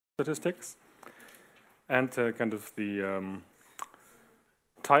statistics. And kind of the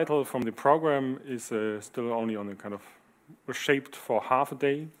title from the program is still only on a kind of shaped for half a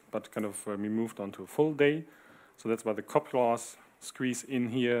day, but kind of we moved on to a full day. So that's why the Copulas squeeze in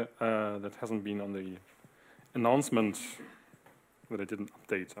here that hasn't been on the announcement that I didn't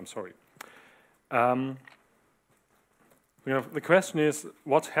update. I'm sorry. The question is,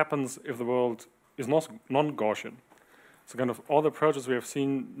 what happens if the world is non-Gaussian? So kind of all the approaches we have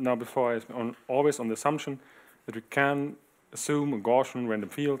seen now before is always on the assumption that we can assume a Gaussian random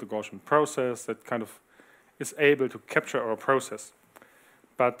field, a Gaussian process that kind of is able to capture our process.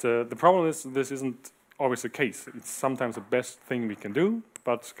 But the problem is this isn't always the case. It's sometimes the best thing we can do,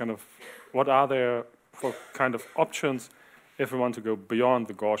 but kind of what are there for kind of options if we want to go beyond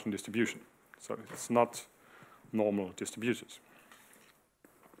the Gaussian distribution? So it's not normal distributed.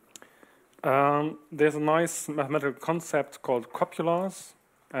 There's a nice mathematical concept called copulas,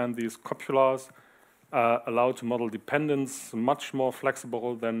 and these copulas allow to model dependence much more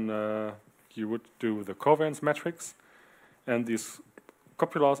flexible than you would do with the covariance matrix. And these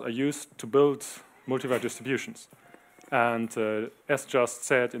copulas are used to build multivariate distributions. And as just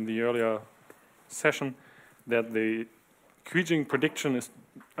said in the earlier session, that the Kriging prediction is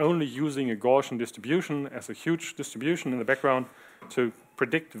only using a Gaussian distribution as a huge distribution in the background to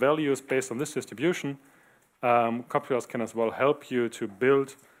predict values based on this distribution. Copulas can as well help you to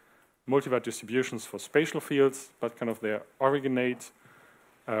build multivariate distributions for spatial fields, but kind of they originate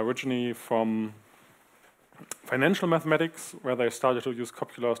originally from financial mathematics, where they started to use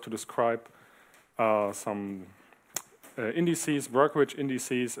copulas to describe some indices, brokerage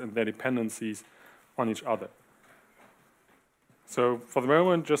indices, and their dependencies on each other. So for the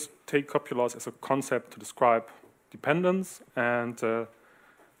moment, just take copulas as a concept to describe dependence, and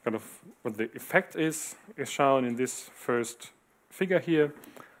kind of what the effect is shown in this first figure here.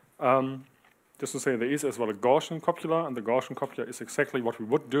 Just to say there is as well a Gaussian copula, and the Gaussian copula is exactly what we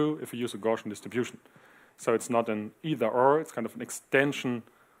would do if we use a Gaussian distribution. So it's not an either-or, it's kind of an extension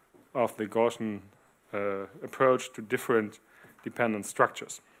of the Gaussian approach to different dependent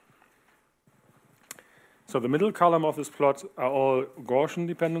structures. So the middle column of this plot are all Gaussian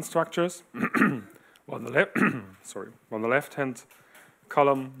dependent structures. While the left-hand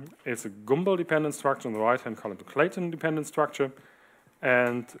column is a Gumbel dependent structure, on the right-hand column a Clayton dependent structure.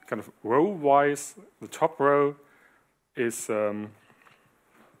 And kind of row-wise, the top row is, so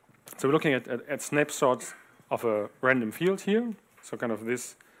we're looking at snapshots of a random field here. So kind of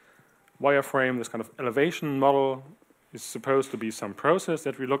this wireframe, this kind of elevation model is supposed to be some process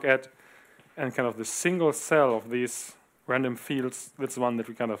that we look at. And kind of the single cell of these random fields, that's the one that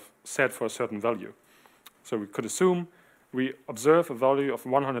we kind of set for a certain value. So we could assume we observe a value of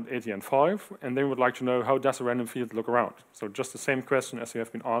 180 and 5, and then we would like to know how does a random field look around. So just the same question as we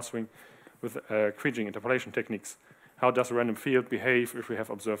have been answering with Kriging interpolation techniques. How does a random field behave if we have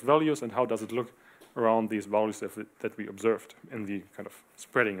observed values, and how does it look around these values that we observed in the kind of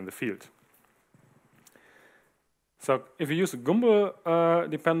spreading in the field? So if we use a Gumbel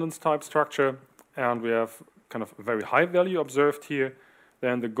dependence type structure, and we have kind of a very high value observed here,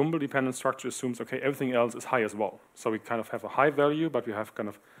 then the Gumbel dependent structure assumes, okay, everything else is high as well. So we kind of have a high value, but we have kind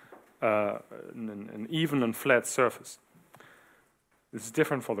of an even and flat surface. This is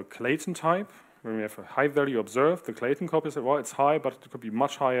different for the Clayton type. When we have a high value observed, the Clayton copy says, well, it's high, but it could be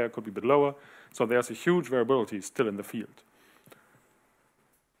much higher, it could be a bit lower. So there's a huge variability still in the field.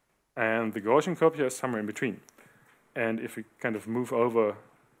 And the Gaussian copy is somewhere in between. And if we kind of move over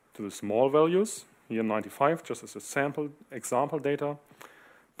to the small values, here 95, just as a sample example data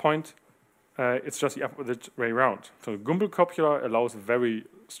point, it's just the opposite way around. So the Gumbel copula allows very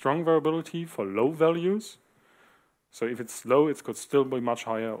strong variability for low values. So if it's low, it could still be much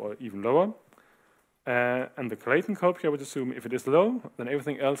higher or even lower. And the Clayton copula would assume if it is low, then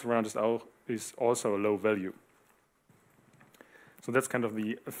everything else around is also a low value. So that's kind of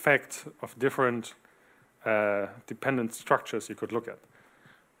the effect of different dependent structures you could look at.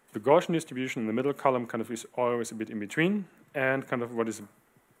 The Gaussian distribution in the middle column kind of is always a bit in between, and kind of what is a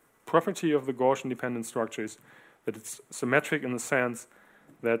property of the Gaussian dependent structure is that it's symmetric in the sense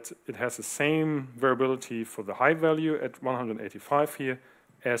that it has the same variability for the high value at 185 here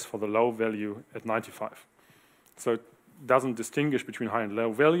as for the low value at 95. So it doesn't distinguish between high and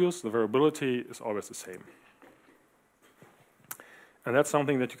low values. The variability is always the same. And that's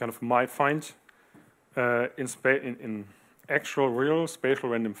something that you kind of might find in actual real spatial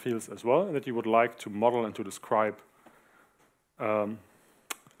random fields as well, that you would like to model and to describe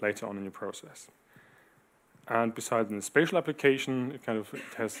later on in your process. And besides the spatial application, it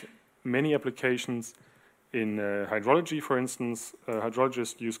has many applications In hydrology, for instance,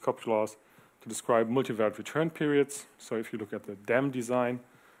 hydrologists use copulas to describe multivariate return periods. So if you look at the dam design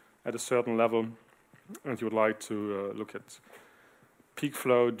at a certain level, and you would like to look at peak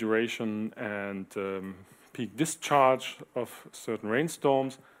flow, duration, and peak discharge of certain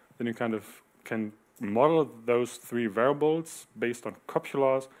rainstorms, then you kind of can model those three variables based on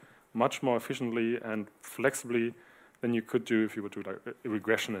copulas much more efficiently and flexibly than you could do if you would do like a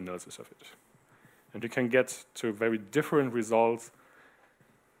regression analysis of it. And you can get to very different results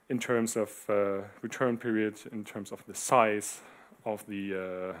in terms of return period, in terms of the size of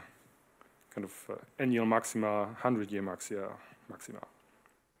the kind of annual maxima, 100-year maxima.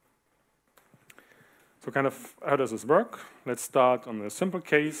 So kind of how does this work? Let's start on a simple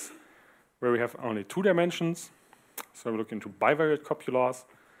case where we have only 2 dimensions. So we look into bivariate copulas.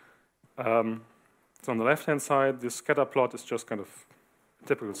 So on the left-hand side, this scatter plot is just kind of a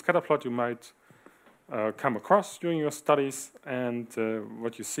typical scatter plot you might come across during your studies. And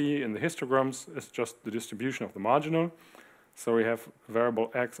what you see in the histograms is just the distribution of the marginal. So we have a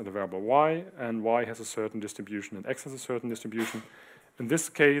variable x and a variable y, and y has a certain distribution and x has a certain distribution. In this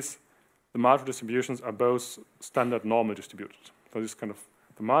case, the marginal distributions are both standard normal distributed. So this kind of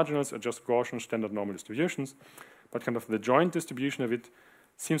the marginals are just Gaussian standard normal distributions, but kind of the joint distribution of it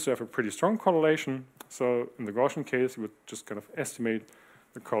seems to have a pretty strong correlation. So in the Gaussian case, you would just kind of estimate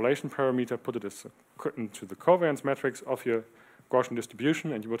the correlation parameter, put it into the covariance matrix of your Gaussian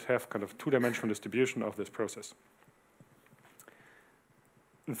distribution, and you would have kind of 2-dimensional distribution of this process.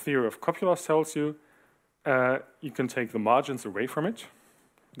 The theory of copulas tells you you can take the margins away from it.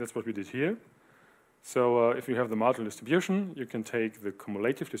 That's what we did here. So if you have the marginal distribution, you can take the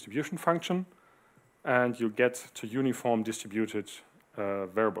cumulative distribution function, and you get to uniform distributed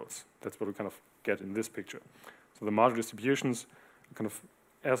variables. That's what we kind of get in this picture. So the marginal distributions are kind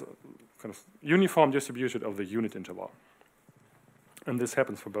of uniform distributed over the unit interval. And this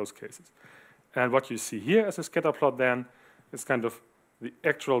happens for both cases. And what you see here as a scatter plot then is kind of the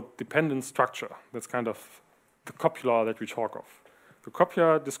actual dependent structure. That's kind of the copula that we talk of. The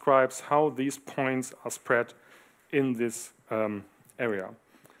copula describes how these points are spread in this area.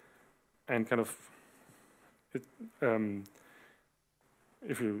 And kind of,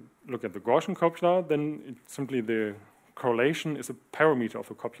 if you look at the Gaussian copula, then simply the correlation is a parameter of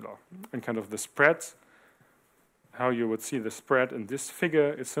the copula. And kind of the spread, how you would see the spread in this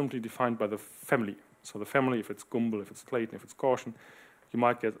figure is simply defined by the family. So the family, if it's Gumbel, if it's Clayton, if it's Gaussian, you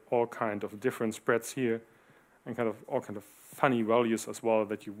might get all kind of different spreads here and kind of all kind of funny values as well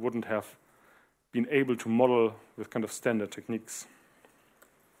that you wouldn't have been able to model with kind of standard techniques.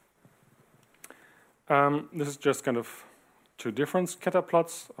 This is just kind of 2 different scatter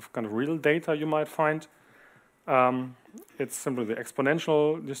plots of kind of real data you might find. It's simply the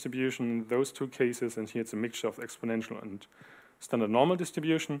exponential distribution in those 2 cases, and here it's a mixture of exponential and standard normal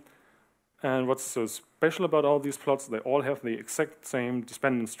distribution. And what's so special about all these plots, they all have the exact same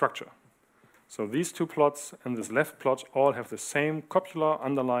dependent structure. So these 2 plots and this left plot all have the same copula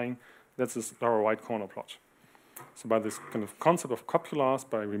underlying. That's this lower right corner plot. So by this kind of concept of copulas,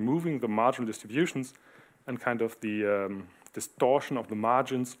 by removing the marginal distributions and kind of the distortion of the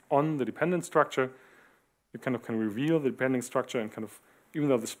margins on the dependent structure, you kind of can reveal the dependent structure and kind of, even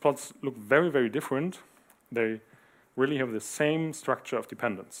though the plots look very, very different, they really have the same structure of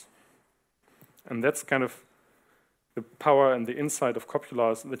dependence. And that's kind of the power and the insight of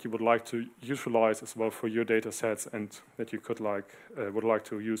copulas that you would like to utilize as well for your data sets, and that you could would like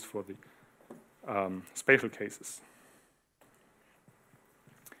to use for the spatial cases.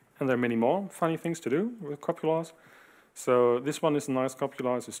 And there are many more funny things to do with copulas. So this one is a nice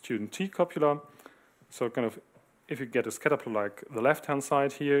copula, it's a student T copula. So kind of, if you get a scatter plot like the left-hand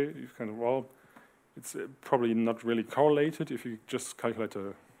side here, you kind of, well, it's probably not really correlated if you just calculate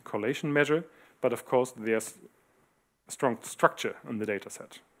a correlation measure. But of course, there's a strong structure in the data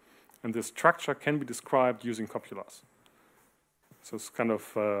set. And this structure can be described using copulas. So it's kind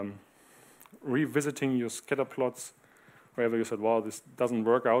of revisiting your scatter plots wherever you said, well, this doesn't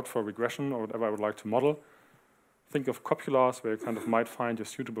work out for regression or whatever I would like to model. Think of copulas where you kind of might find a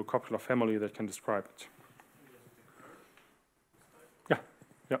suitable copula family that can describe it.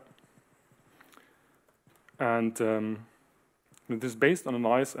 Yeah. And this is based on a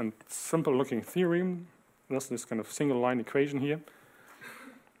nice and simple-looking theorem. That's this kind of single-line equation here,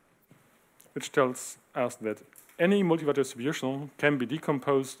 which tells us that any multivariate distribution can be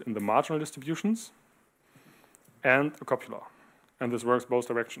decomposed in the marginal distributions and a copula. And this works both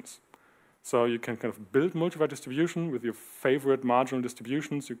directions. So you can kind of build multivariate distribution with your favorite marginal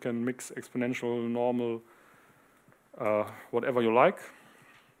distributions. You can mix exponential, normal, whatever you like.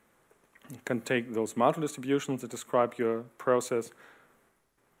 You can take those multiple distributions that describe your process,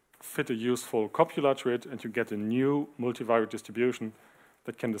 fit a useful copula to it, and you get a new multivariate distribution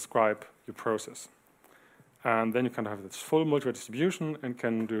that can describe your process. And then you can have this full multivariate distribution and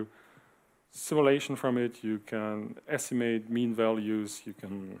can do simulation from it. You can estimate mean values. You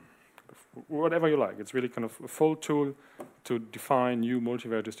can whatever you like. It's really kind of a full tool to define new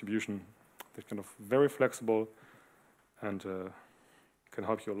multivariate distribution that's kind of very flexible and can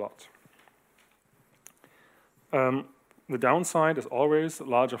help you a lot. The downside is always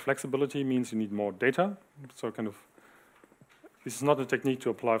larger flexibility means you need more data. So kind of this is not a technique to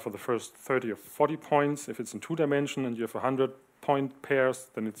apply for the first 30 or 40 points. If it's in 2 dimension and you have 100 point pairs,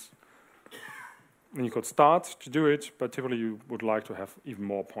 then you could start to do it, but typically you would like to have even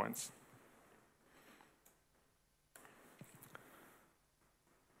more points.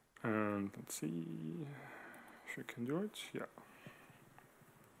 And let's see if we can do it. Yeah.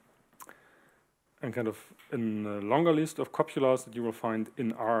 And kind of in a longer list of copulas that you will find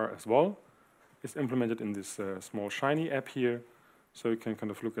in R as well is implemented in this small Shiny app here. So you can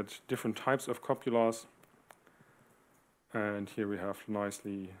kind of look at different types of copulas. And here we have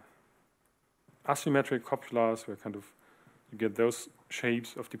nicely asymmetric copulas where kind of you get those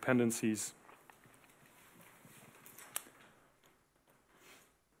shapes of dependencies.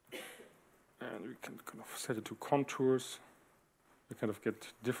 And we can kind of set it to contours. We kind of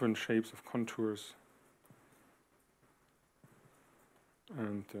get different shapes of contours.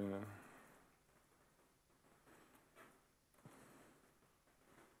 And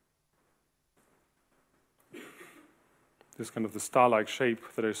this kind of the star-like shape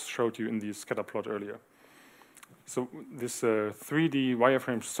that I showed you in the scatter plot earlier. So this 3D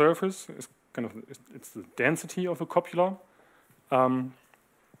wireframe surface is kind of it's the density of a copula, and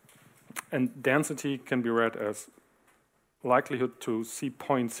density can be read as likelihood to see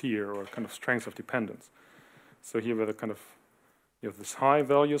points here, or kind of strength of dependence. So here we have kind of you have this high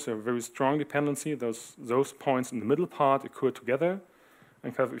value, so a very strong dependency. Those points in the middle part occur together,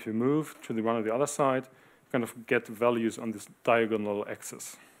 and kind of if you move to the one on the other side, you kind of get values on this diagonal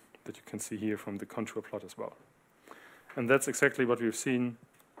axis that you can see here from the contour plot as well. And that's exactly what we've seen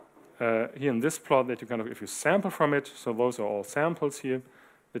here in this plot, that you kind of, if you sample from it, so those are all samples here,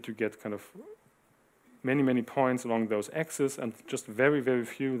 that you get kind of many, many points along those axes, and just very, very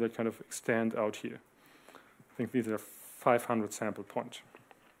few that kind of extend out here. I think these are 500 sample points.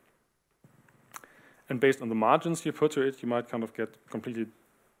 And based on the margins you put to it, you might kind of get completely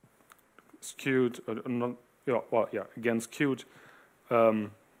skewed, again skewed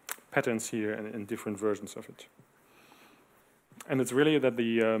patterns here in different versions of it. And it's really that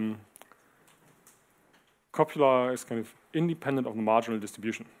the copula is kind of independent of the marginal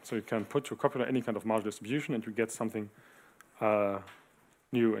distribution. So you can put to a copula any kind of marginal distribution and you get something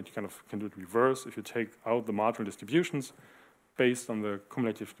new, and you kind of can do it reverse. If you take out the marginal distributions based on the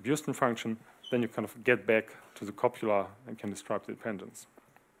cumulative distribution function, then you kind of get back to the copula and can describe the dependence.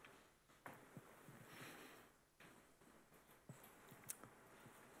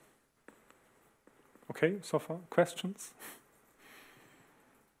 Okay, so far, questions?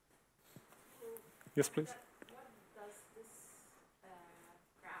 Yes, please. What does this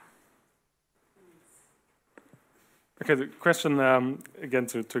graph mean? Okay, the question, again,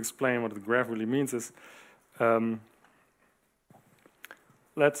 to explain what the graph really means is,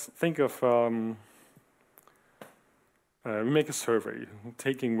 let's think of, we make a survey,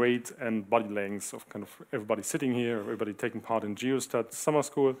 taking weight and body lengths of kind of everybody sitting here, everybody taking part in GEOSTAT summer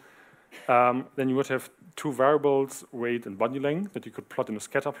school. Then you would have 2 variables, weight and body length, that you could plot in a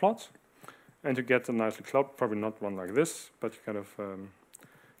scatter plot. And you get a nicely cloud, probably not one like this, but you kind of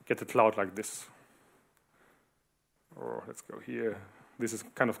get a cloud like this. Or let's go here. This is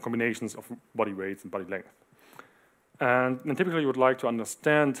kind of combinations of body weight and body length. And typically you would like to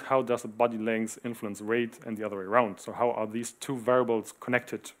understand how does the body length influence weight and the other way around. So how are these 2 variables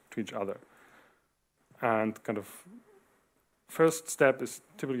connected to each other? And kind of first step is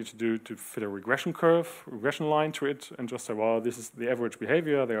typically to fit a regression line to it, and just say, well, this is the average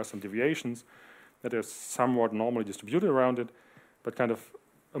behavior, there are some deviations that are somewhat normally distributed around it, but kind of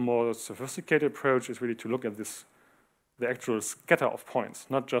a more sophisticated approach is really to look at the actual scatter of points,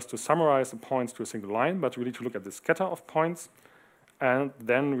 not just to summarize the points to a single line, but really to look at the scatter of points, and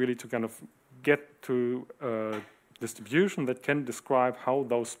then really to kind of get to a distribution that can describe how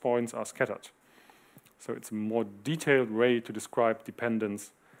those points are scattered. So it's a more detailed way to describe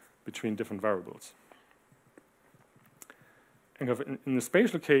dependence between different variables. And in the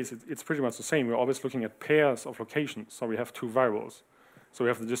spatial case, it's pretty much the same. We're always looking at pairs of locations. So we have 2 variables. So we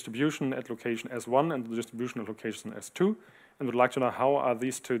have the distribution at location S1 and the distribution at location S2. and would like to know how are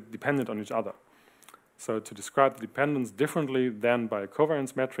these two dependent on each other. So to describe the dependence differently than by a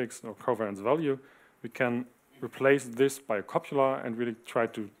covariance matrix or covariance value, we can replace this by a copula and really try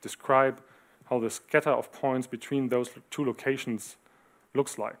to describe how the scatter of points between those two locations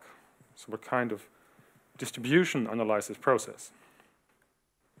looks like. So what kind of distribution underlies this process.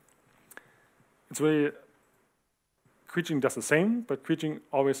 It's really, Queaching does the same, but Queaching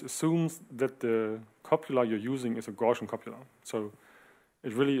always assumes that the copula you're using is a Gaussian copula. So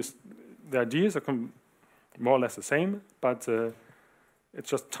it really is, the ideas are more or less the same, but it's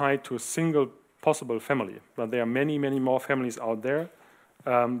just tied to a single possible family. But there are many, many more families out there.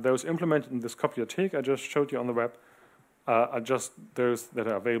 Those implemented in this copulothek I just showed you on the web are just those that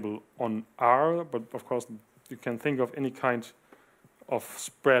are available on R, but of course you can think of any kind of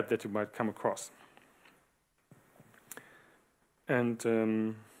spread that you might come across. And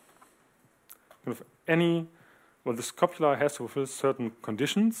kind of this copula has to fulfill certain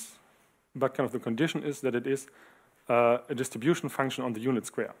conditions, but kind of the condition is that it is a distribution function on the unit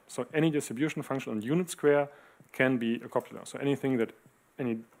square. So any distribution function on the unit square can be a copula. So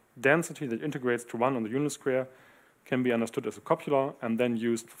any density that integrates to 1 on the unit square can be understood as a copula and then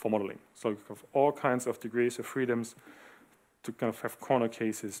used for modeling. So you have all kinds of degrees of freedoms to kind of have corner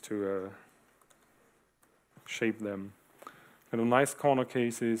cases to shape them. Kind of nice corner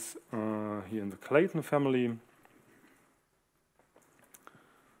cases here in the Clayton family.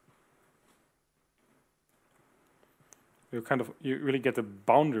 You really get a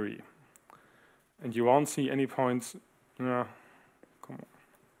boundary, and you won't see any points. You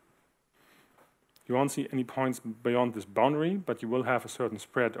won't see any points beyond this boundary, but you will have a certain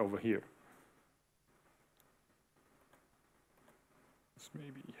spread over here.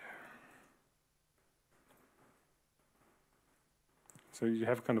 So you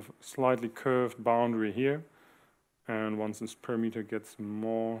have kind of slightly curved boundary here, and once this parameter gets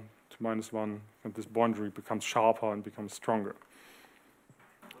more to -1, and this boundary becomes sharper and becomes stronger.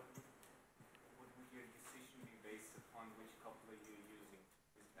 What would your decision be based upon which coupler you're using?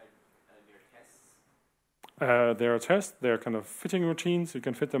 Are there tests? There are tests. There are kind of fitting routines. You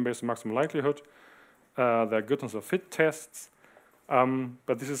can fit them based on maximum likelihood. There are goodness of fit tests.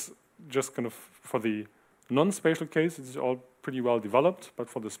 But this is just kind of for the non-spatial case. It is all pretty well developed. But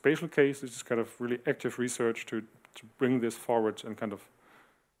for the spatial case, it's kind of really active research to bring this forward and kind of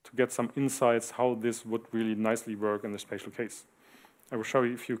to get some insights how this would really nicely work in the spatial case. I will show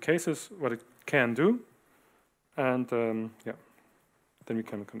you a few cases what it can do, and yeah, then we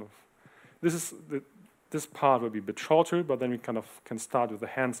can kind of. This part will be a bit shorter, but then we kind of can start with the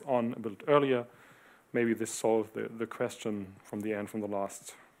hands-on a bit earlier. Maybe this solved the question from the end from the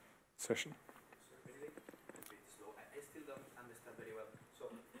last session. I still don't understand very well. So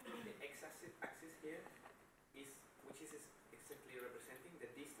the x-axis here is, which is exactly representing the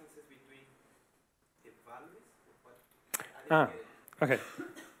distances between the values? Okay.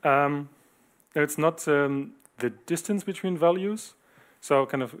 It's not the distance between values. So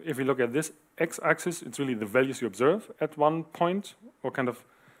kind of if we look at this x-axis, it's really the values you observe at one point, or kind of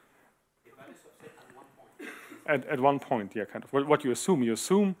the values observed at one point. At one point, yeah, kind of. What you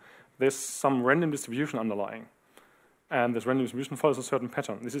assume there's some random distribution underlying, and this random distribution follows a certain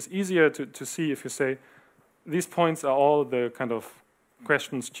pattern. This is easier to see if you say these points are all the kind of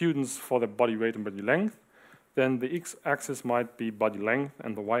question students for the body weight and body length. Then the x-axis might be body length,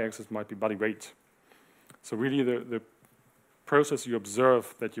 and the y-axis might be body weight. So really, the process you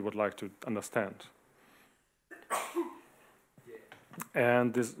observe that you would like to understand.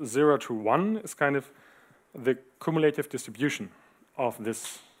 And this 0 to 1 is kind of the cumulative distribution of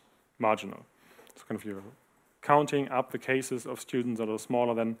this marginal. So kind of you're counting up the cases of students that are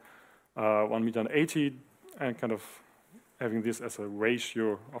smaller than 1 meter and 80, and kind of having this as a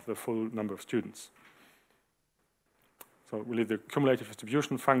ratio of the full number of students. So really the cumulative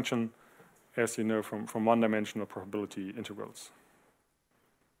distribution function, as you know, from one-dimensional probability integrals.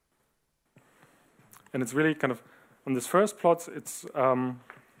 And it's really kind of, on this first plot, it's kind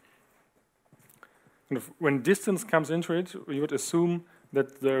of when distance comes into it, we would assume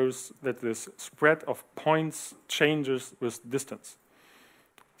that this spread of points changes with distance.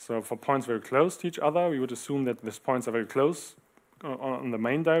 So for points very close to each other, we would assume that these points are very close on the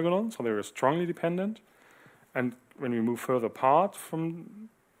main diagonal, so they are strongly dependent. And when we move further apart when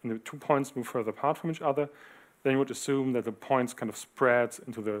the 2 points move further apart from each other, then you would assume that the points kind of spread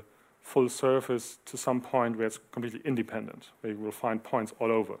into the full surface to some point where it's completely independent, where you will find points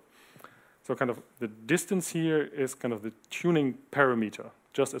all over. So kind of the distance here is kind of the tuning parameter,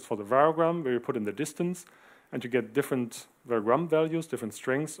 just as for the variogram, where you put in the distance, and you get different variogram values, different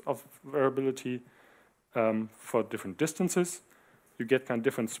strengths of variability. for different distances. You get kind of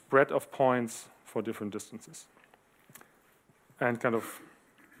different spread of points for different distances. And kind of,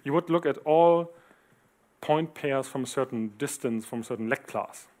 you would look at all point pairs from a certain distance, from a certain length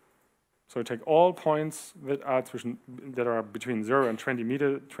class. So you take all points that are between 0 and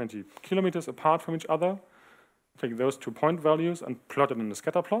 20 kilometers apart from each other, take those 2 point values and plot it in a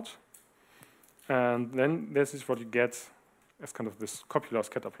scatter plot. And then this is what you get as kind of this Copulas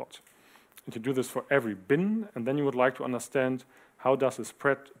scatter plot. And you do this for every bin, and then you would like to understand how does the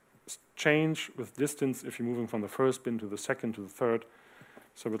spread change with distance if you're moving from the first bin to the second to the third.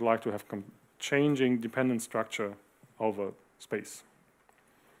 So we'd like to have changing dependent structure over space.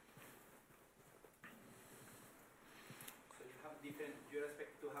 So you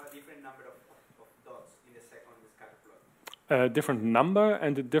expect to have a different number of dots in the scatter plot? A different number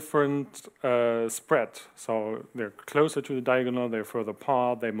and a different spread. So they're closer to the diagonal, they're further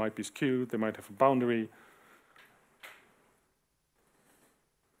apart, they might be skewed, they might have a boundary.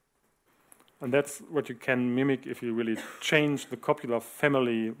 And that's what you can mimic if you really change the Copula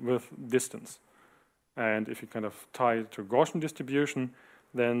family with distance. And if you kind of tie it to a Gaussian distribution,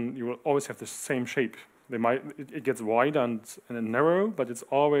 then you will always have the same shape. It gets wider and narrow, but it's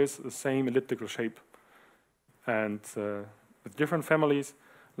always the same elliptical shape. And with different families,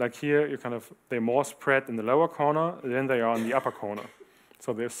 like here, they're more spread in the lower corner than they are in the upper corner.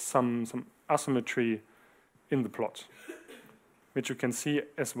 So there's some asymmetry in the plot, which you can see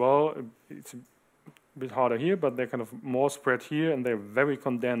as well. It's a bit harder here, but they're kind of more spread here, and they're very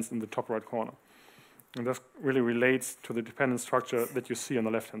condensed in the top right corner. And that really relates to the dependent structure that you see on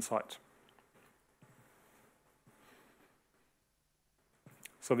the left-hand side.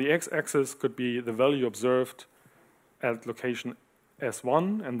 So the x-axis could be the value observed at location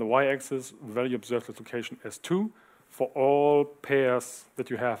S1, and the y-axis, the value observed at location S2, for all pairs that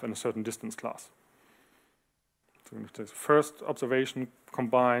you have in a certain distance class. So we take the first observation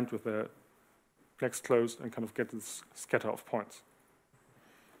combined with the flex closed and kind of get this scatter of points.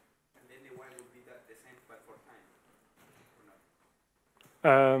 And then the y would be the same but for time?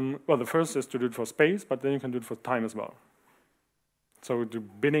 Or not? Well, the first is to do it for space, but then you can do it for time as well. So we do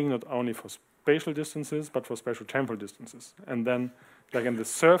binning not only for spatial distances, but for spatial temporal distances. And then, like in the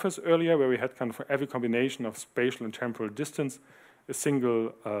surface earlier, where we had kind of for every combination of spatial and temporal distance, a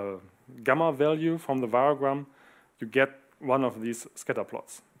single gamma value from the variogram, you get one of these scatter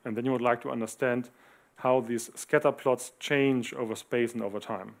plots. And then you would like to understand how these scatter plots change over space and over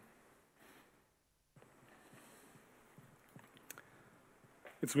time.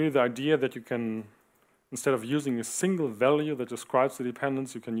 It's really the idea that you can, instead of using a single value that describes the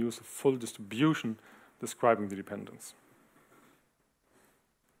dependence, you can use a full distribution describing the dependence.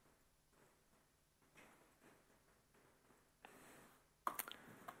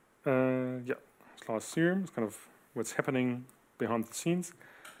 Last theorem is kind of what's happening behind the scenes.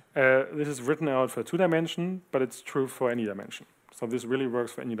 This is written out for 2 dimension, but it's true for any dimension. So this really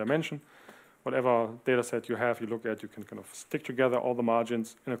works for any dimension. Whatever data set you have, you look at, you can kind of stick together all the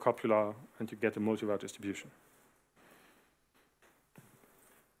margins in a copula, and you get a multivariate distribution.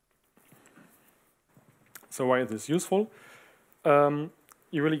 So why is this useful? You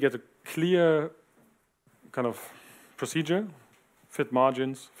really get a clear kind of procedure, fit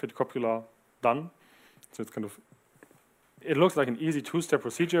margins, fit copula, done. So it's kind of, it looks like an easy 2-step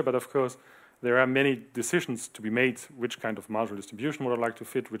procedure, but of course there are many decisions to be made. Which kind of marginal distribution would I like to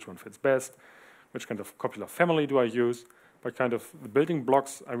fit? Which one fits best? Which kind of Copula family do I use? But kind of the building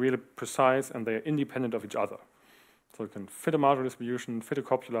blocks are really precise and they're independent of each other. So you can fit a marginal distribution, fit a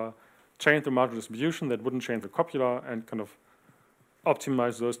copula, change the marginal distribution that wouldn't change the copula, and kind of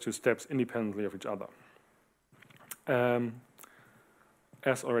optimize those 2 steps independently of each other.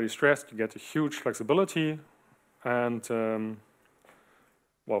 As already stressed, you get a huge flexibility, and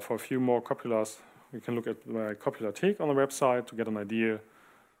well, for a few more copulas, you can look at my copula take on the website to get an idea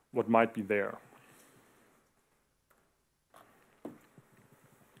what might be there.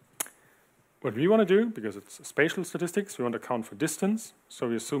 What we want to do, because it's spatial statistics, we want to account for distance. So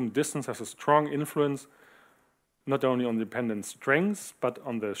we assume distance has a strong influence not only on the dependent strengths, but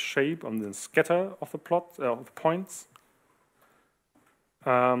on the shape, on the scatter of the plot, of the points.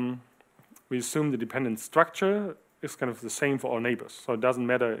 We assume the dependent structure is kind of the same for all neighbors. So it doesn't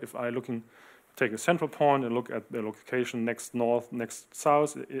matter if I take a central point and look at the location next north, next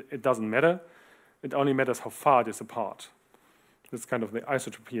south. It doesn't matter. It only matters how far it is apart. That's kind of the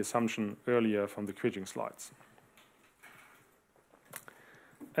isotropy assumption earlier from the Quidging slides.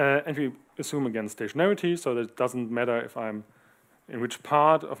 And we assume again stationarity, so that it doesn't matter if I'm in which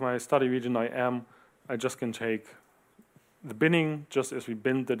part of my study region I am. I just can take the binning just as we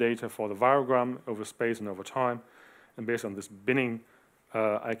binned the data for the virogram over space and over time. And based on this binning,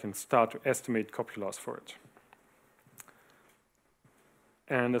 I can start to estimate copulas for it.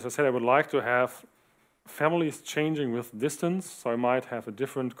 And as I said, I would like to have families changing with distance. So I might have a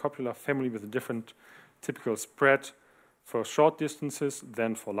different copula family with a different typical spread for short distances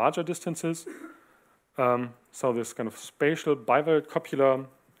than for larger distances. So this kind of spatial bivariate copula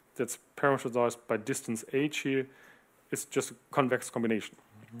that's parameterized by distance h here is just a convex combination.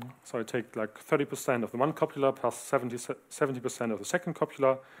 So I take like 30% of the one copula plus 70% of the second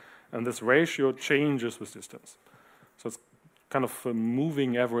copula, and this ratio changes with distance. So it's kind of a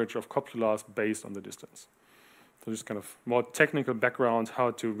moving average of copulas based on the distance. So just kind of more technical background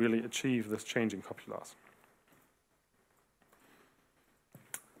how to really achieve this change in copulas.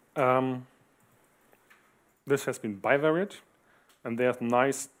 This has been bivariate, and there's a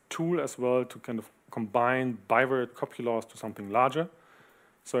nice tool as well to kind of combine bivariate copulas to something larger.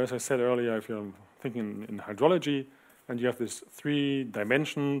 So as I said earlier, if you're thinking in hydrology and you have these 3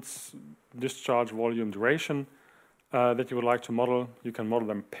 dimensions, discharge, volume, duration, that you would like to model, you can model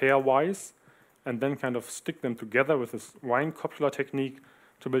them pairwise and then kind of stick them together with this Wine copula technique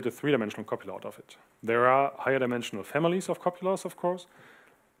to build a 3-dimensional copula out of it. There are higher dimensional families of copulas, of course,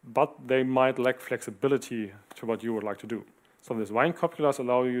 but they might lack flexibility to what you would like to do. So these Wine copulas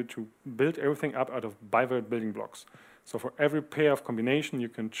allow you to build everything up out of bivariate building blocks. So for every pair of combination, you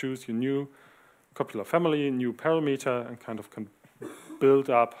can choose your new copula family, new parameter, and kind of can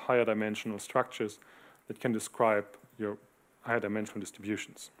build up higher dimensional structures that can describe your higher dimensional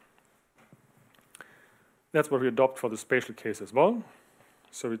distributions. That's what we adopt for the spatial case as well.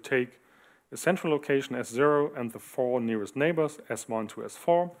 So we take a central location S0 and the 4 nearest neighbors, S1 to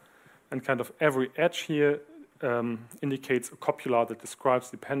S4, and kind of every edge here indicates a copula that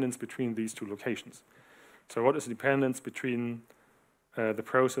describes dependence between these 2 locations. So what is the dependence between the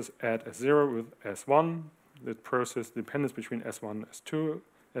process at S0 with S1, the process dependence between S1, S2,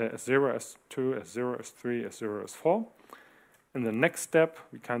 S0, S2, S0, S3, S0, S4. In the next step,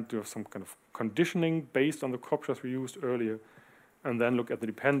 we can do some kind of conditioning based on the copulas we used earlier, and then look at the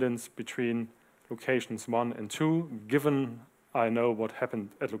dependence between locations 1 and 2, given I know what happened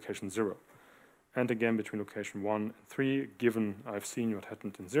at location 0. And again, between location 1 and 3, given I've seen what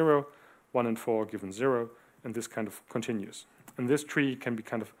happened in 0, 1 and 4 given 0, and this kind of continues. And this tree can be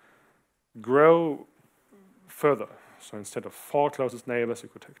kind of grow further. So instead of 4 closest neighbors, you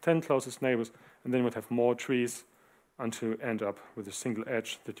could take 10 closest neighbors, and then you would have more trees until end up with a single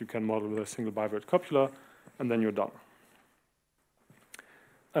edge that you can model with a single bivariate copula, and then you're done.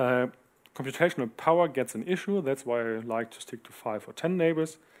 Computational power gets an issue. That's why I like to stick to 5 or 10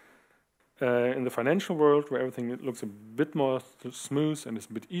 neighbors. In the financial world, where everything looks a bit more smooth and is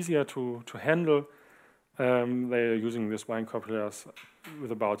a bit easier to handle, they are using this Wine copulas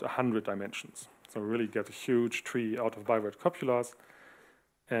with about 100 dimensions. So we really get a huge tree out of bivariate copulas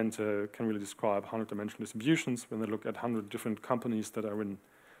and can really describe 100-dimensional distributions when they look at 100 different companies that are in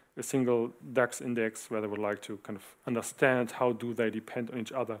a single DAX index where they would like to kind of understand how do they depend on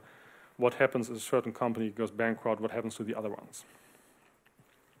each other, what happens if a certain company goes bankrupt, what happens to the other ones.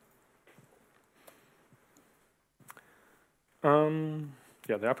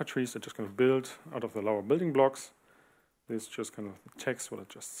 The upper trees are just kind of built out of the lower building blocks. This is just kind of the text, what I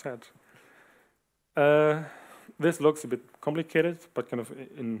just said. This looks a bit complicated, but kind of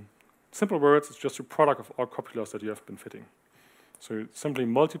in simple words, it's just a product of all copulas that you have been fitting. So you simply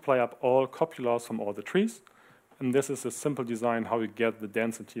multiply up all copulas from all the trees, and this is a simple design how you get the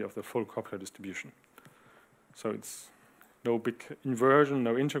density of the full copula distribution. So it's no big inversion,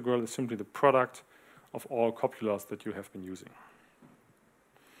 no integral, it's simply the product of all copulas that you have been using.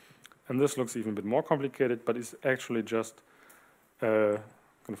 And this looks even a bit more complicated, but it's actually just kind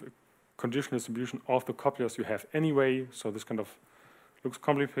of a conditional distribution of the copulas you have anyway. So this kind of looks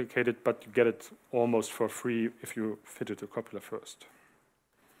complicated, but you get it almost for free if you fit it a copula first.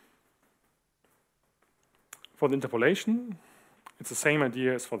 For the interpolation, it's the same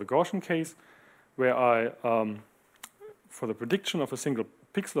idea as for the Gaussian case, where I, for the prediction of a single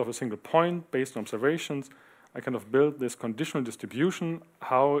pixel of a single point based on observations, I kind of build this conditional distribution.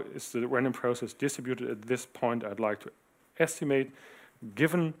 How is the random process distributed at this point I'd like to estimate,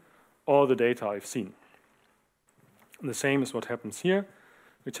 given all the data I've seen. And the same is what happens here.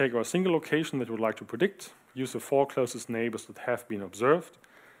 We take our single location that we would like to predict, use the 4 closest neighbors that have been observed,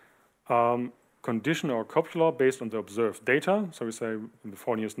 condition our copula based on the observed data. So we say the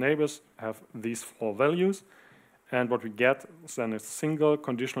 4 nearest neighbors have these 4 values, and what we get is then a single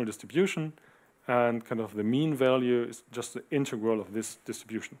conditional distribution, and kind of the mean value is just the integral of this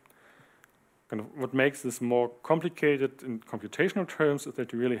distribution. kind of what makes this more complicated in computational terms is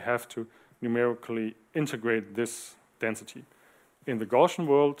that you really have to numerically integrate this density. In the Gaussian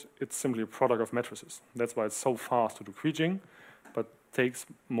world, it's simply a product of matrices. That's why it's so fast to do Kriging, but takes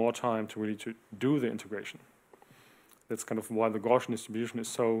more time to really to do the integration. That's kind of why the Gaussian distribution is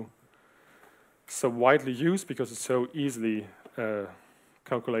so widely used, because it's so easily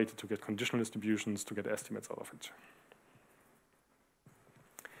calculated to get conditional distributions, to get estimates out of it.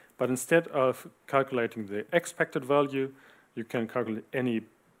 But instead of calculating the expected value, you can calculate any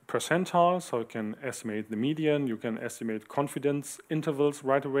percentile, so you can estimate the median, you can estimate confidence intervals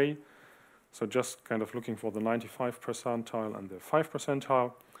right away. So just kind of looking for the 95th percentile and the 5th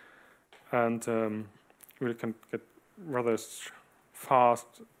percentile. And you really can get rather fast,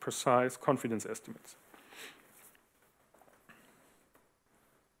 precise confidence estimates.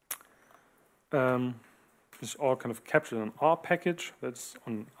 It's all kind of captured in R package, that's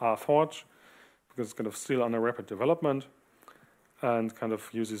on RForge, because it's kind of still under rapid development, and kind of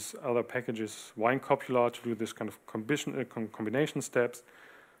uses other packages, Wine Copula to do this kind of combination steps,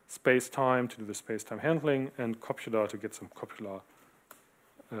 space-time to do the space-time handling, and Copula to get some Copula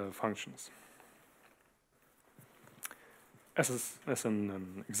functions. As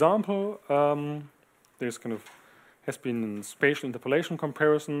an example, there's kind of has been a spatial interpolation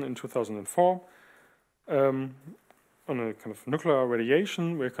comparison in 2004 on a kind of nuclear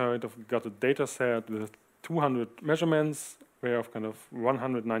radiation. We kind of got a data set with 200 measurements, where kind of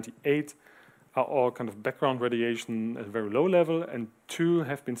 198 are all kind of background radiation at a very low level, and 2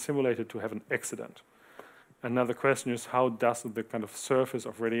 have been simulated to have an accident. Another question is, how does the kind of surface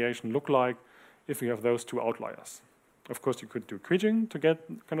of radiation look like if you have those 2 outliers? Of course, you could do Kriging to get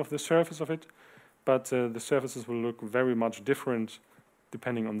kind of the surface of it, but the surfaces will look very much different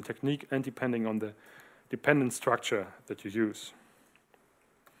depending on the technique and depending on the dependent structure that you use.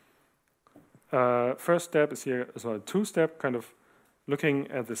 First step is here as well a 2-step, kind of looking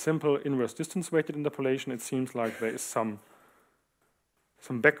at the simple inverse distance weighted interpolation. It seems like there is some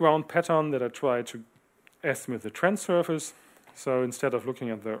background pattern that I try to estimate the trend surface. So instead of looking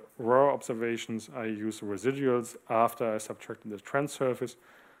at the raw observations, I use the residuals after I subtracted the trend surface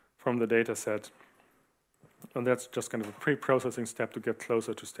from the data set. And that's just kind of a pre-processing step to get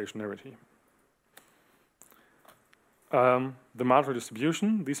closer to stationarity. The Marshall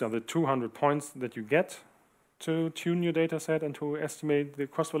distribution, these are the 200 points that you get to tune your data set and to estimate the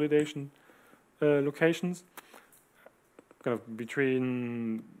cross-validation locations. Kind of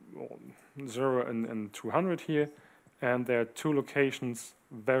between 0 and 200 here. And there are 2 locations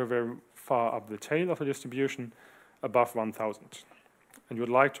very, very far up the tail of the distribution, above 1,000. And you would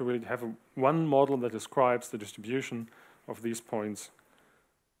like to really have one model that describes the distribution of these points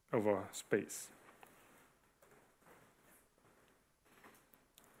over space.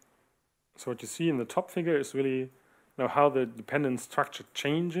 So what you see in the top figure is really now how the dependent structure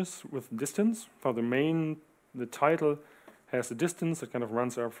changes with distance. For the title has a distance that kind of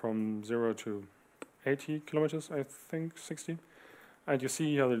runs up from 0 to 80 kilometers, I think, 60. And you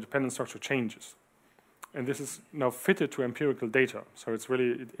see how the dependent structure changes. And this is now fitted to empirical data. So it's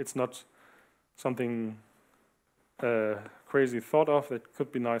really, it's not something crazy thought of that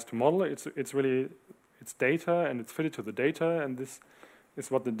could be nice to model. It's really, it's data and it's fitted to the data. And this is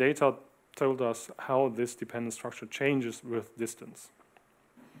what the data told us how this dependent structure changes with distance.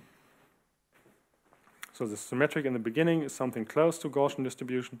 So the symmetric in the beginning is something close to Gaussian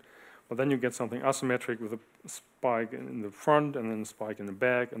distribution. But then you get something asymmetric with a spike in the front and then a spike in the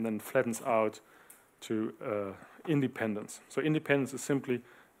back, and then flattens out to independence. So independence is simply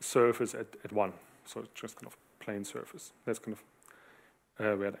a surface at 1. So it's just kind of plain surface. That's kind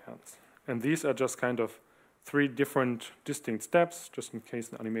of where it ends. And these are just kind of 3 different distinct steps, just in case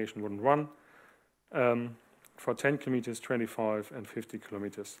the animation wouldn't run. For 10 kilometers, 25, and 50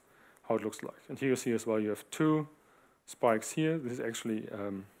 kilometers, how it looks like. And here you see as well you have 2 spikes here. This is actually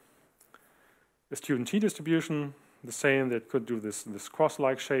a student T distribution, the same that could do this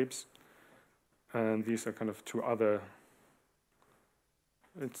cross-like shapes. And these are kind of 2 other,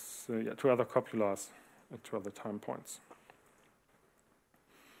 2 other copulas at 2 other time points.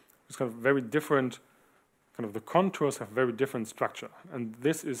 It's kind of very different, kind of the contours have very different structure. And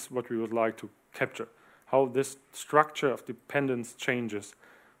this is what we would like to capture, how this structure of dependence changes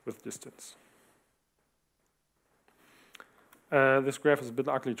with distance. This graph is a bit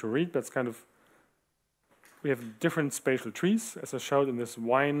ugly to read, but it's kind of, we have different spatial trees, as I showed in this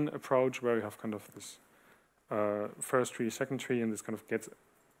wine approach, where you have kind of this first tree, second tree, and this kind of gets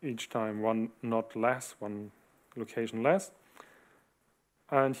each time 1 knot less, 1 location less.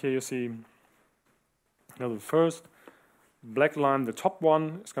 And here you see now the first black line, the top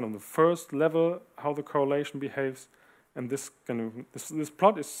one, is kind of the first level, how the correlation behaves. And this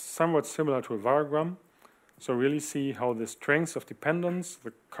plot is somewhat similar to a variogram. So really see how the strength of dependence,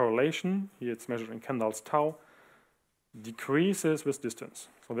 the correlation, here it's measured in Kendall's tau, decreases with distance.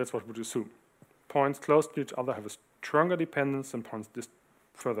 So that's what we would assume. Points close to each other have a stronger dependence than points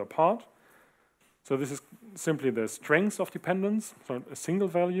further apart. So this is simply the strength of dependence, so a single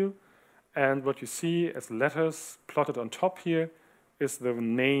value. And what you see as letters plotted on top here is the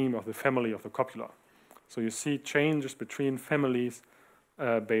name of the family of the copula. So you see changes between families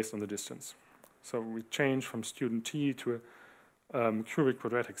based on the distance. So we change from student T to a cubic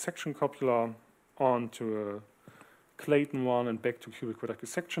quadratic section copula on to a Clayton one and back to cubic quadratic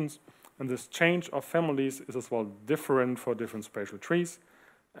sections. And this change of families is as well different for different spatial trees.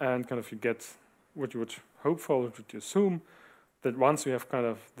 And kind of you get what you would hope for, what you assume, that once you have kind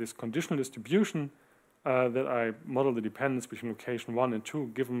of this conditional distribution, that I model the dependence between location 1 and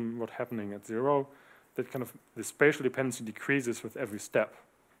 2, given what's happening at 0, that kind of the spatial dependency decreases with every step.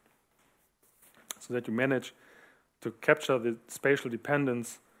 So that you manage to capture the spatial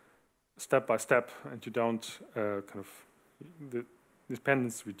dependence step by step, and you don't the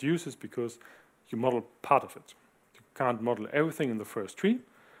dependence reduces because you model part of it. You can't model everything in the first tree.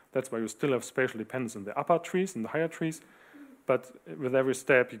 That's why you still have spatial dependence in the upper trees, in the higher trees. But with every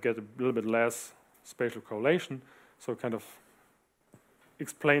step, you get a little bit less spatial correlation, so kind of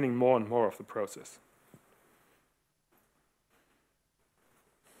explaining more and more of the process.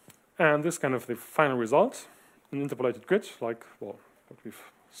 And this kind of the final result, an interpolated grid, like what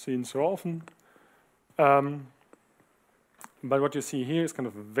we've seen so often. But what you see here is kind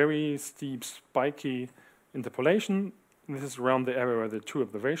of a very steep, spiky interpolation. This is around the area where the two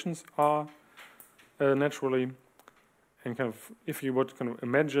observations are naturally. And kind of, if you would kind of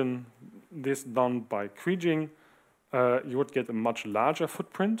imagine this done by Kriging, you would get a much larger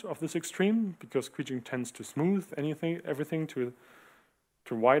footprint of this extreme, because Kriging tends to smooth everything to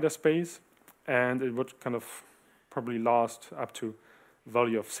wider space, and it would kind of probably last up to a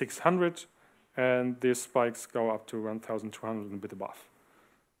value of 600, and these spikes go up to 1,200 and a bit above.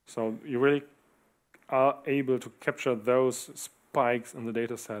 So you really are able to capture those spikes in the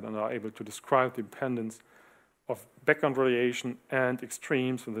data set and are able to describe the dependence of background radiation and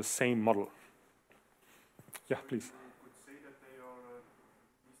extremes with the same model. Yeah, please. You could say that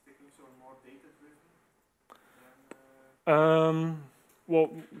these techniques are more data-driven than Well,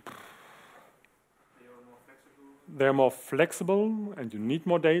 they are more flexible. they're more flexible and you need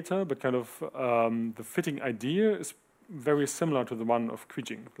more data, but kind of the fitting idea is very similar to the one of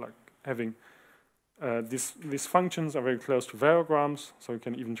Kriging, like having these functions are very close to variograms, so you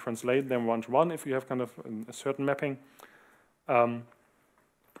can even translate them one-to-one if you have kind of a certain mapping.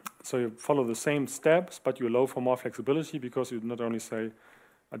 So you follow the same steps, but you allow for more flexibility, because you not only say,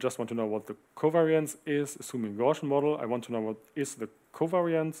 I just want to know what the covariance is, assuming Gaussian model, I want to know what is the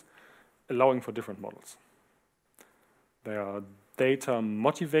covariance, allowing for different models. They are data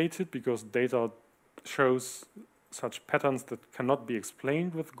motivated, because data shows such patterns that cannot be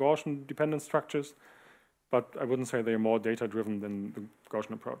explained with Gaussian dependent structures, but I wouldn't say they are more data-driven than the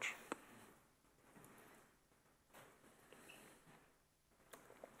Gaussian approach.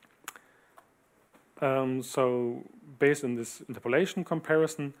 So based on this interpolation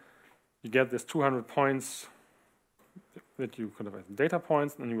comparison, you get this 200 points that you kind of have data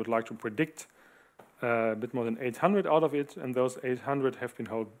points, and you would like to predict a bit more than 800 out of it, and those 800 have been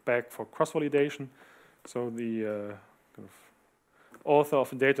held back for cross-validation. So the kind of author of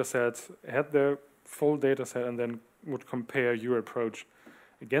the data set had the full data set and then would compare your approach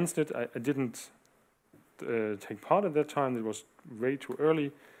against it. I didn't take part at that time. It was way too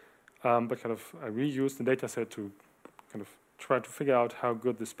early. But kind of I reused the data set to kind of try to figure out how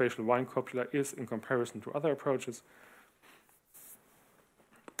good the spatial wine copula is in comparison to other approaches.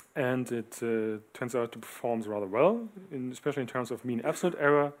 And it turns out to perform rather well, especially in terms of mean absolute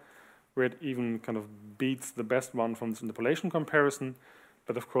error, where it even kind of beats the best one from this interpolation comparison.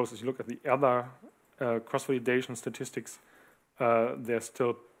 But of course, as you look at the other cross-validation statistics, there's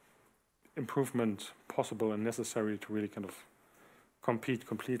still improvement possible and necessary to really kind of compete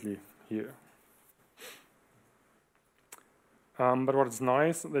completely here. But what is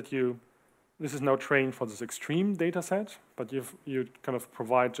nice that this is now trained for this extreme data set, but you kind of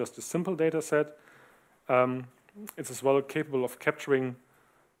provide just a simple data set. It's as well capable of capturing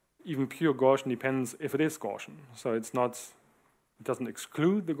even pure Gaussian dependence if it is Gaussian. So it doesn't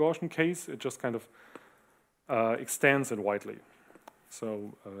exclude the Gaussian case, it just kind of extends it widely.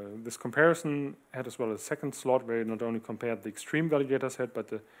 So this comparison had as well a second slot where you not only compared the extreme value data set, but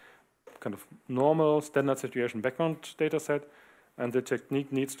the kind of normal standard situation background data set, and the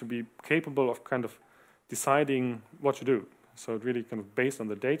technique needs to be capable of kind of deciding what to do. So it really kind of based on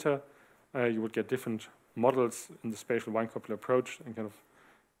the data, you would get different models in the spatial wine copula approach, and kind of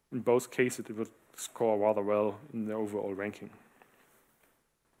in both cases it would score rather well in the overall ranking.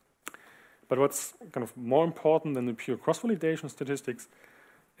 But what's kind of more important than the pure cross-validation statistics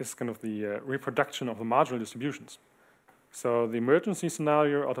is kind of the reproduction of the marginal distributions. So the emergency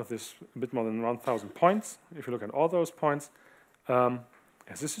scenario out of this a bit more than 1,000 points, if you look at all those points,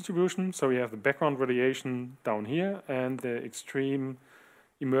 has this distribution. So we have the background radiation down here and the extreme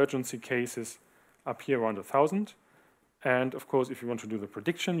emergency cases up here around 1,000. And of course, if you want to do the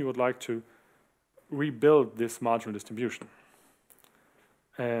prediction, you would like to rebuild this marginal distribution.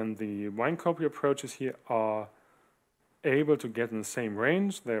 And the wine copy approaches here are able to get in the same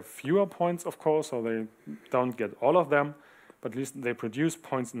range. They have fewer points, of course, so they don't get all of them, but at least they produce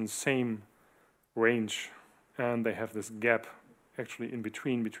points in the same range, and they have this gap actually in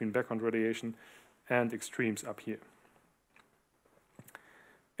between background radiation and extremes up here.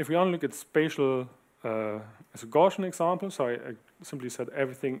 If we only look at spatial as a Gaussian example, so I simply said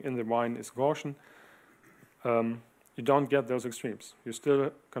everything in the wine is Gaussian, you don't get those extremes. You still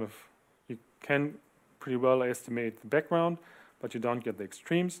kind of, you can pretty well estimate the background, but you don't get the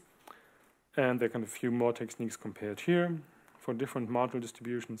extremes. And there are kind of a few more techniques compared here for different marginal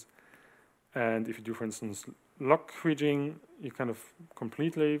distributions. And if you do, for instance, log kriging, you kind of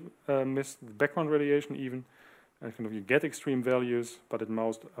completely miss the background radiation even. And kind of you get extreme values, but at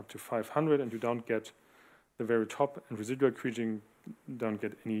most up to 500, and you don't get the very top. And residual kriging don't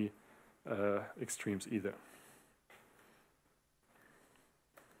get any extremes either.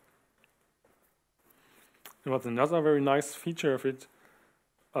 And what's another very nice feature of it,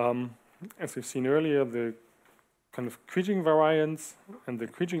 as we've seen earlier, the kind of kriging variance and the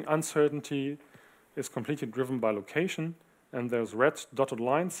kriging uncertainty is completely driven by location. And those red dotted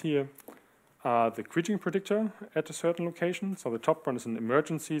lines here are the kriging predictor at a certain location. So the top one is an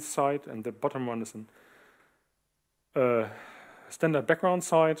emergency site, and the bottom one is a standard background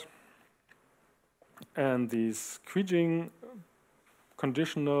site. And these kriging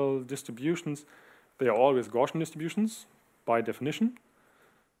conditional distributions, they are always Gaussian distributions by definition.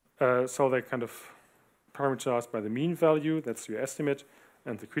 So they're kind of parameterized by the mean value, that's your estimate,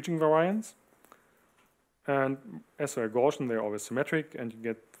 and the kriging variance. And as they're Gaussian, they're always symmetric, and you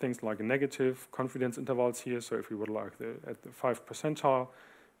get things like negative confidence intervals here. So if you would like at the 5th percentile,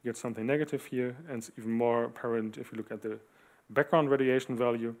 you get something negative here, and it's even more apparent if you look at the background radiation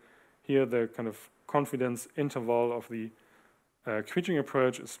value. Here, the kind of confidence interval of the kriging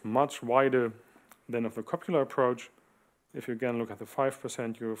approach is much wider than of the Copulas approach. If you again look at the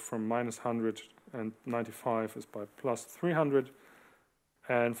 5%, you're from -100, and 95 is by +300.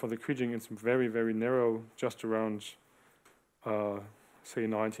 And for the kriging, it's very, very narrow, just around, say,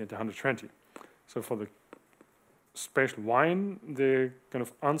 90 and 120. So for the spatial wine, the kind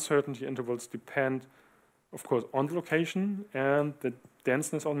of uncertainty intervals depend, of course, on the location and the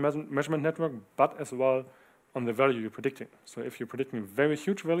denseness of the measurement network, but as well on the value you're predicting. So if you're predicting a very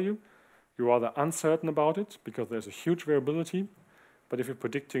huge value, you're rather uncertain about it because there's a huge variability. But if you're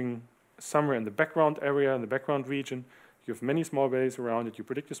predicting somewhere in the background area, in the background region, you have many small values around it, you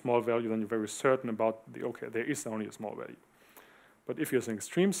predict a small value, then you're very certain about okay, there is only a small value. But if you're an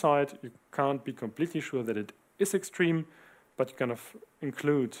extreme side, you can't be completely sure that it is extreme, but you kind of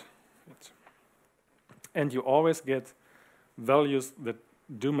include it. And you always get values that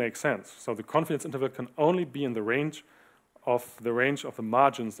do make sense. So the confidence interval can only be in the range of the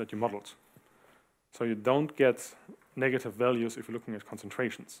margins that you modeled. So you don't get negative values if you're looking at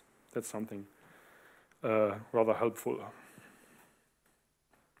concentrations. That's something rather helpful.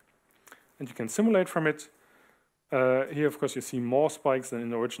 And you can simulate from it. Here, of course, you see more spikes than in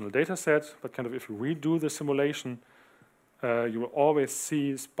the original data set, but kind of if you redo the simulation, you will always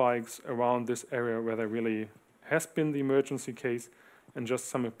see spikes around this area where there really has been the emergency case and just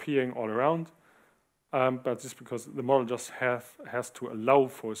some appearing all around. But just because the model just has to allow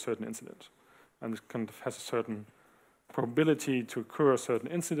for a certain incident. And it kind of has a certain probability to occur a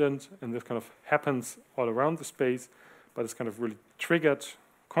certain incident, and this kind of happens all around the space, but it's kind of really triggered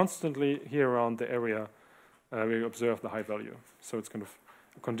constantly here around the area where you observe the high value. So it's kind of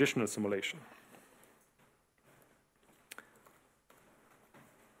a conditional simulation.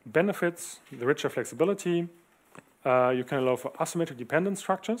 Benefits, the richer flexibility. You can allow for asymmetric dependent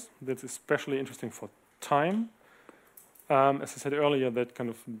structures. That's especially interesting for time. As I said earlier, that kind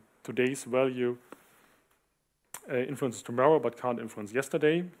of today's value influences tomorrow but can't influence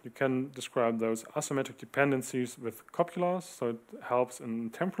yesterday. You can describe those asymmetric dependencies with copulas, so it helps in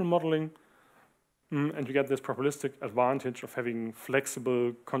temporal modeling. And you get this probabilistic advantage of having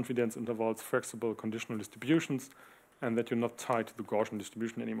flexible confidence intervals, flexible conditional distributions, and that you're not tied to the Gaussian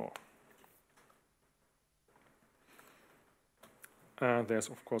distribution anymore. There's,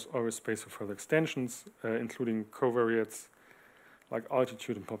 of course, always space for further extensions, including covariates like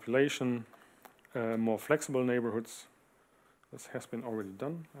altitude and population, more flexible neighborhoods. This has been already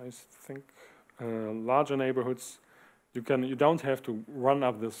done, I think. Larger neighborhoods. You don't have to run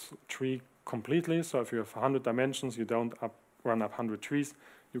up this tree completely. So if you have 100 dimensions, you don't run up 100 trees.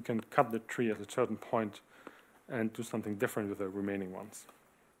 You can cut the tree at a certain point and do something different with the remaining ones.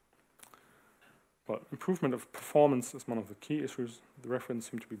 Well, improvement of performance is one of the key issues. The reference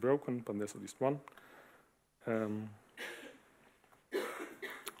seems to be broken, but there's at least one.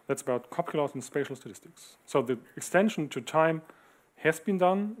 That's about copulas and spatial statistics. So the extension to time has been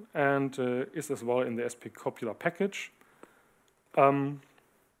done and is as well in the SP copula package.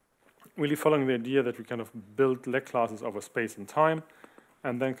 Really following the idea that we kind of build leg classes over space and time,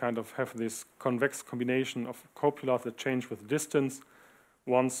 and then kind of have this convex combination of copulas that change with distance,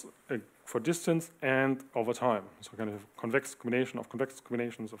 once for distance and over time. So kind of convex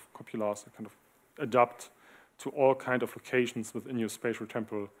combinations of copulas that kind of adapt to all kind of locations within your spatial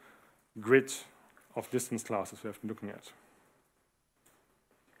temporal grid of distance classes we have been looking at.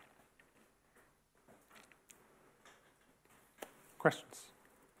 Questions?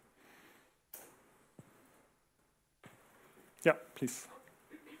 Yeah, please.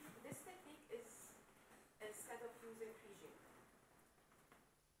 This technique is a set of user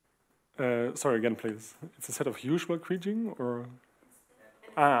kriging. Sorry, again, please. It's a set of usual kriging, or?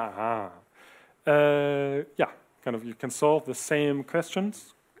 Yeah, kind of. You can solve the same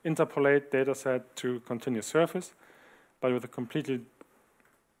questions, interpolate data set to continuous surface, but with a completely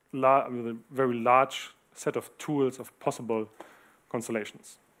with a very large set of tools of possible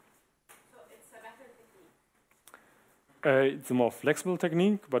constellations. So it's a better technique. It's a more flexible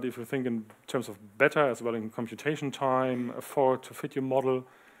technique, but if you think in terms of better as well in computation time, effort to fit your model,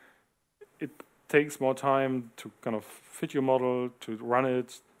 it takes more time to kind of fit your model, to run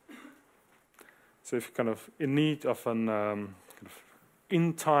it. So if you're kind of in need of an kind of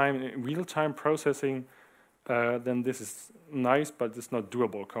in-time, real-time processing, then this is nice, but it's not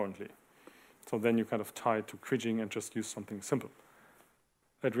doable currently. So then you kind of tie to kriging and just use something simple.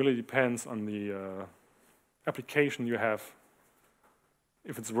 It really depends on the application you have,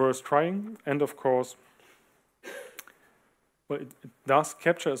 if it's worth trying. And of course, well, it does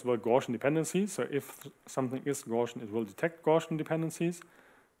capture as well Gaussian dependencies. So if something is Gaussian, it will detect Gaussian dependencies.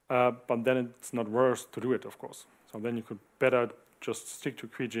 But then it's not worth to do it, of course. So then you could better just stick to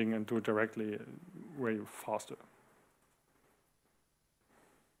kriging and do it directly way faster.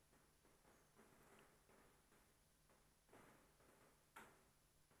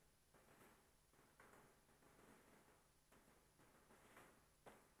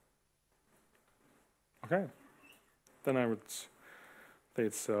 Okay, then I would say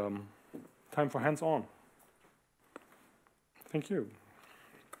it's time for hands-on. Thank you.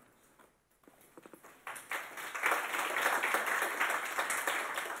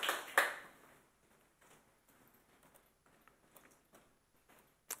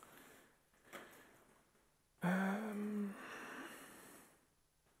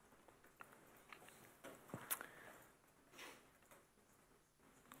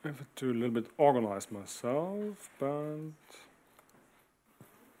 I have to a little bit organize myself, but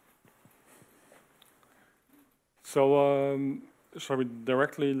so shall we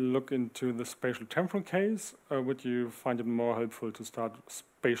directly look into the spatial temporal case, or would you find it more helpful to start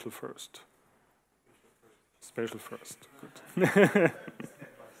spatial first? Spatial first, good.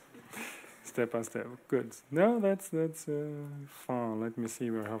 Step by step, good. No, that's fine. Let me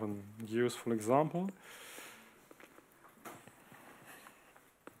see. We have a useful example.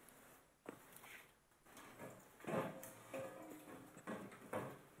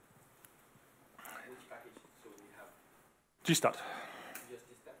 GEOSTAT.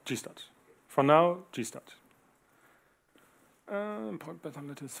 GEOSTAT. For now, GEOSTAT. Point better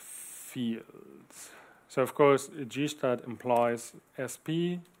lattice fields. So of course, GEOSTAT implies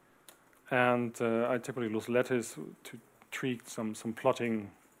SP, and I typically use lattice to treat some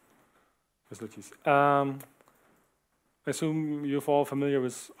plotting facilities. I assume you're all familiar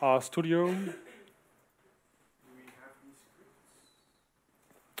with RStudio. Do we have these scripts?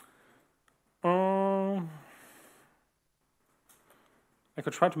 I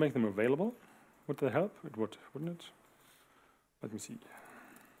could try to make them available. Would that help? It would, wouldn't it? Let me see.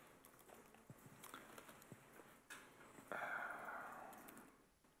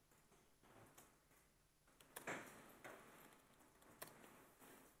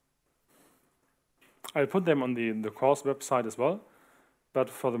 I'll put them on the course website as well, but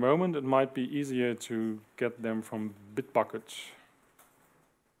for the moment it might be easier to get them from Bitbucket.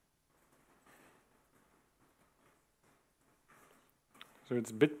 So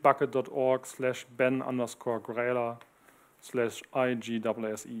it's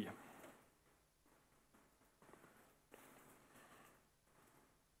bitbucket.org/Ben_Gräler/IGSSE.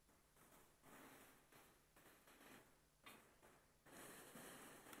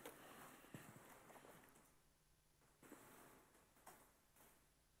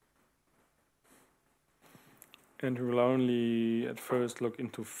 And we will only at first look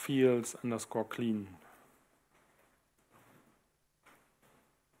into fields_clean.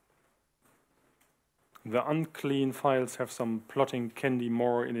 The unclean files have some plotting candy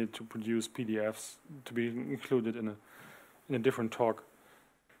more in it to produce PDFs to be included in a different talk.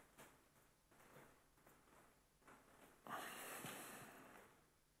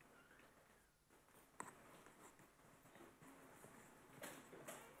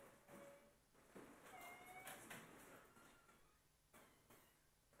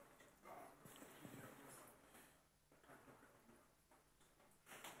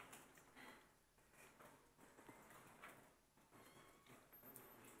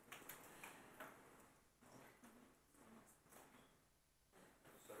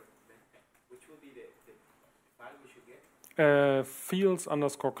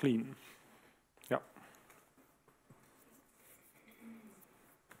 Fields_clean. Yeah.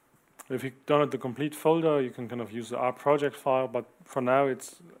 If you download the complete folder, you can kind of use the R project file, but for now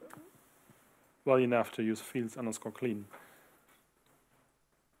it's well enough to use fields_clean.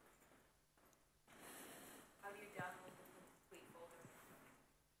 How do you download the complete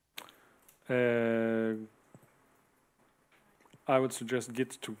folder? I would suggest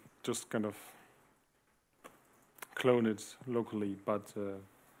Git to just kind of clone it locally, but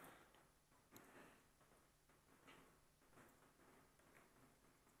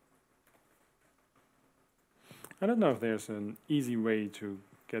I don't know if there's an easy way to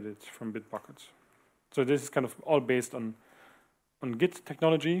get it from Bitbucket. So this is kind of all based on Git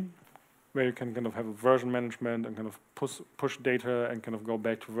technology, where you can kind of have a version management and kind of push data and kind of go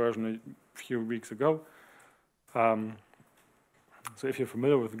back to version a few weeks ago. So if you're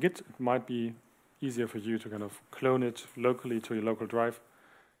familiar with Git, it might be easier for you to kind of clone it locally to your local drive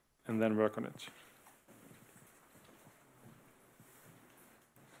and then work on it.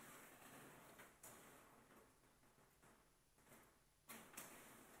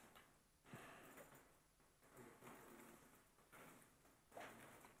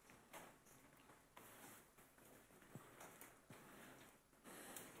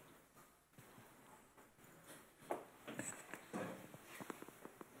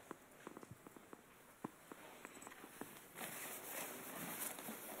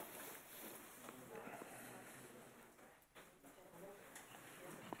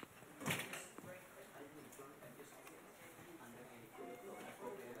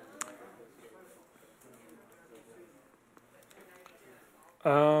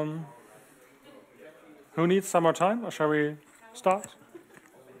 Who needs some more time, or shall we start?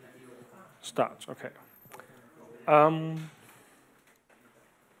 Start, okay.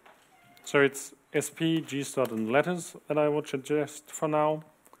 So it's SP, GEOSTAT, and letters that I would suggest for now.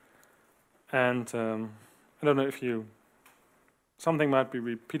 And I don't know if something might be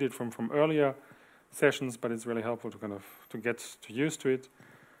repeated from earlier sessions, but it's really helpful to kind of to get used to it.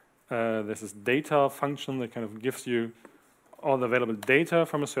 There's this data function that kind of gives you all the available data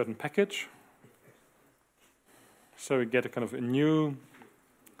from a certain package. So we get a kind of a new,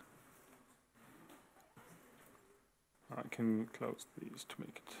 I can close these to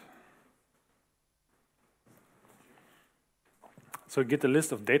make it. So you get a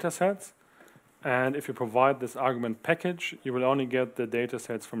list of data sets, and if you provide this argument package, you will only get the data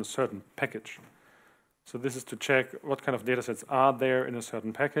sets from a certain package. So this is to check what kind of data sets are there in a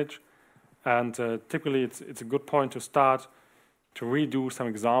certain package, and typically it's a good point to start to redo some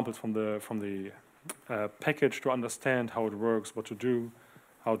examples from the package to understand how it works, what to do,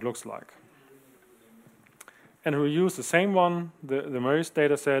 how it looks like. And we use the same one, the most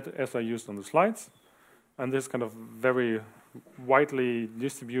data set, as I used on the slides. And this is kind of very widely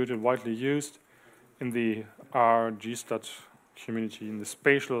distributed, widely used in the R GEOSTAT community, in the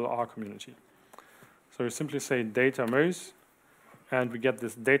spatial R community. So we simply say data most, and we get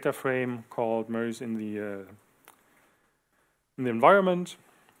this data frame called most in the environment.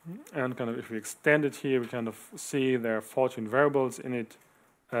 And kind of if we extend it here, we kind of see there are 14 variables in it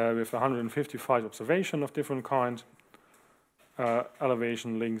with 155 observations of different kind.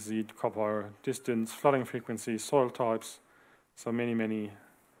 Elevation, length, Z, copper, distance, flooding frequency, soil types. So many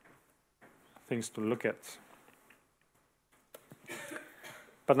things to look at.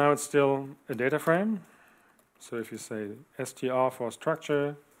 But now it's still a data frame. So if you say str for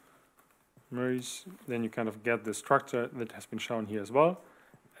structure, Murray's, then you kind of get the structure that has been shown here as well.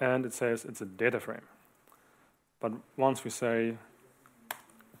 And it says it's a data frame. But once we say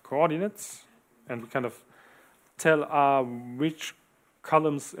coordinates, and we kind of tell R which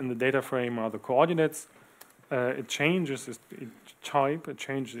columns in the data frame are the coordinates, it changes its type, it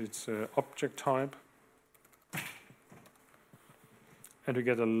changes its object type. And we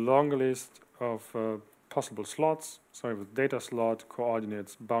get a long list of possible slots. So we have a data slot,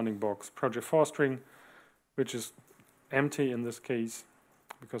 coordinates, bounding box, project for string, which is empty in this case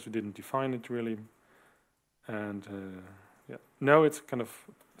because we didn't define it really. And yeah, now it's kind of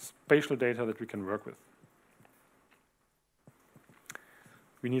spatial data that we can work with.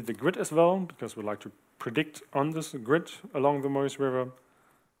 We need the grid as well because we like to predict on this grid along the Meuse River.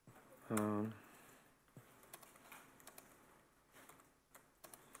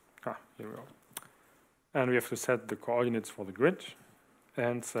 Here we go. And we have to set the coordinates for the grid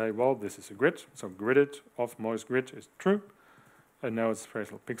and say, well, this is a grid. So gridded of Meuse grid is true. And now it's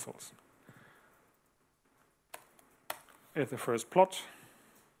spatial pixels. At the first plot,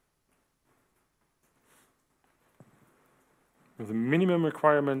 the minimum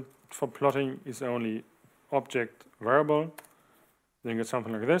requirement for plotting is only object variable. Then you get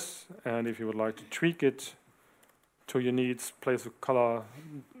something like this. And if you would like to tweak it to your needs, place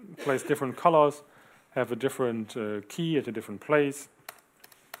different colors, have a different key at a different place.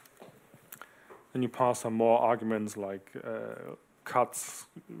 Then you pass some more arguments like cuts,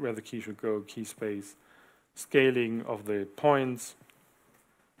 where the key should go, key space, scaling of the points,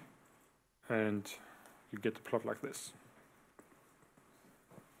 and you get the plot like this.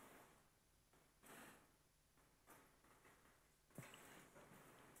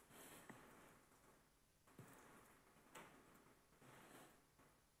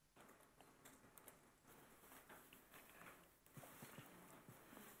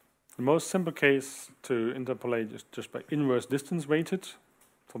 The most simple case to interpolate is just by inverse distance weighted.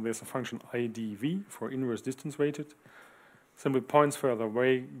 So there's a function IDV for inverse distance weighted. Simply points further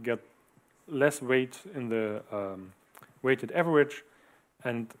away get less weight in the weighted average,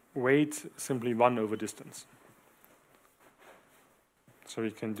 and weight simply 1 over distance. So you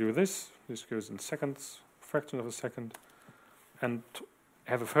can do this. This goes in seconds, fraction of a second, and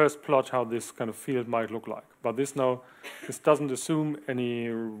have a first plot how this kind of field might look like. But this doesn't assume any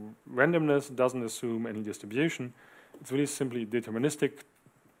randomness, doesn't assume any distribution. It's really simply deterministic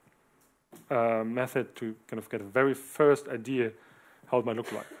method to kind of get a very first idea how it might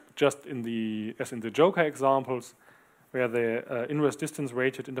look like. Just as in the Joker examples, where the inverse distance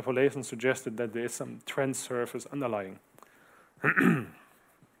weighted interpolation suggested that there is some trend surface underlying.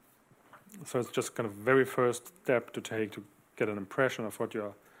 So it's just kind of very first step to take to get an impression of what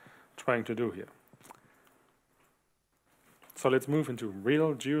you're trying to do here. So let's move into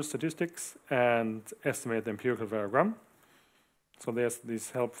real geostatistics and estimate the empirical variogram. So there's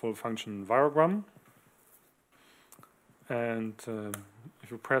this helpful function variogram. And if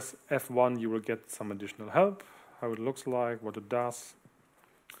you press F1, you will get some additional help, how it looks like, what it does,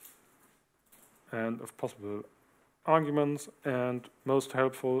 and of possible arguments. And most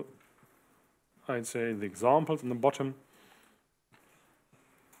helpful, I'd say, the examples in the bottom.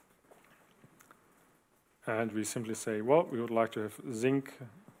 And we simply say, well, we would like to have zinc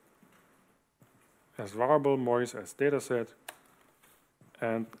as variable, Meuse as dataset,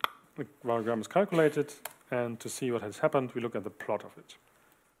 and the variogram is calculated. And to see what has happened, we look at the plot of it.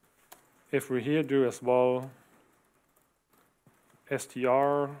 If we here do as well str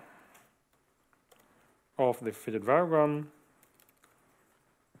of the fitted variogram,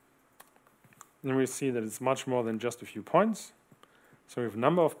 then we see that it's much more than just a few points. So we have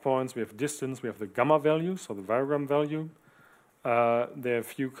number of points, we have distance, we have the gamma value, so the variogram value. There are a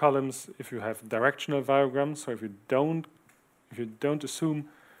few columns if you have directional variograms. So if you don't assume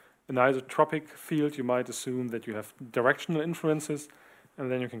an isotropic field, you might assume that you have directional influences, and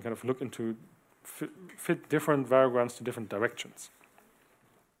then you can kind of look into fit different variograms to different directions.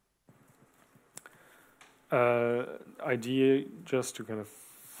 Idea just to kind of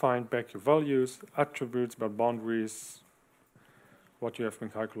find back your values, attributes about boundaries, what you have been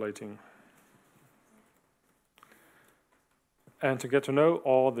calculating. And to get to know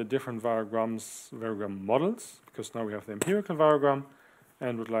all the different variogram models, because now we have the empirical variogram,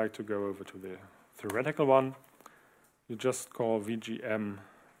 and would like to go over to the theoretical one. You just call VGM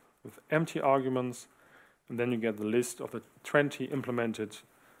with empty arguments, and then you get the list of the 20 implemented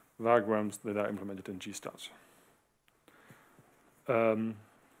variograms that are implemented in GEOSTAT.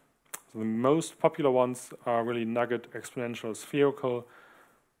 So the most popular ones are really nugget, exponential, spherical,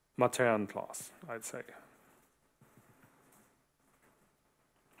 Matern class, I'd say.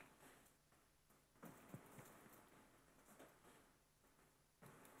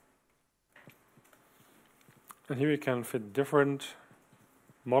 And here we can fit different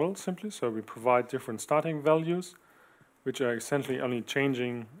models simply. So we provide different starting values, which are essentially only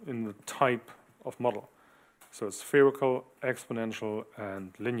changing in the type of model. So it's spherical, exponential,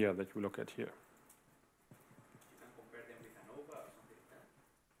 and linear that you look at here. You can compare them with ANOVA or something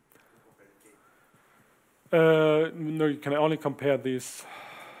like that? No, you can only compare these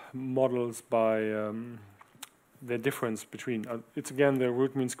models by the difference between. It's again the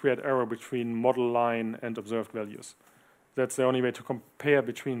root mean squared error between model line and observed values. That's the only way to compare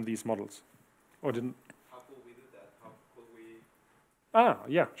between these models. Or didn't? How could we do that? How could we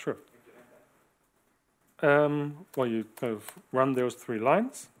Yeah, sure. implement that? Well, you kind of run those 3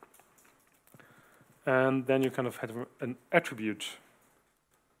 lines, and then you kind of have an attribute.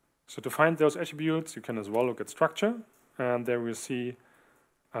 So to find those attributes, you can as well look at structure, and there we see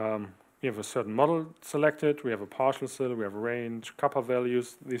we have a certain model selected, we have a partial cell, we have a range, kappa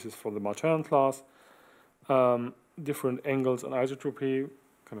values. This is for the Matern class. Different angles and isotropy,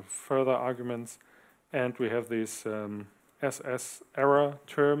 kind of further arguments, and we have this SS error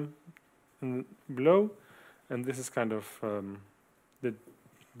term below. And this is kind of the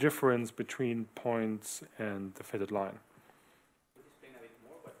difference between points and the fitted line. Could you explain a bit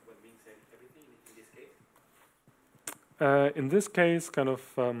more what means everything in this case? In this case, kind of,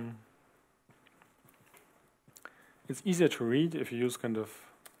 it's easier to read if you use kind of,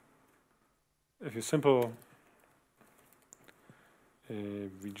 if you simple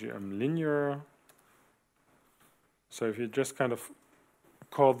VGM linear. So if you just kind of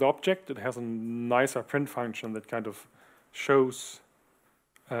call the object, it has a nicer print function that kind of shows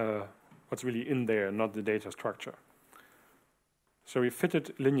what's really in there, not the data structure. So we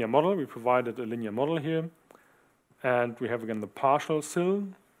fitted linear model, we provided a linear model here, and we have again the partial sill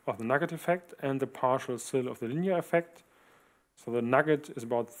of the nugget effect and the partial sill of the linear effect. So the nugget is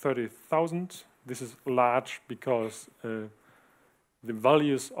about 30,000. This is large because the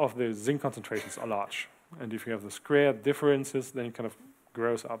values of the zinc concentrations are large. And if you have the square differences, then it kind of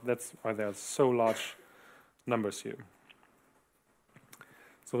grows up. That's why there are so large numbers here.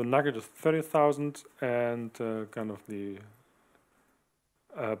 So the nugget is 30,000, and kind of the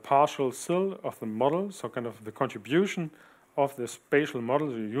partial sill of the model, so kind of the contribution of the spatial model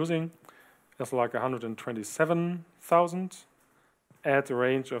you're using is like 127,000 at a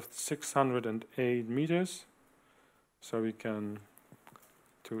range of 608 meters. So we can,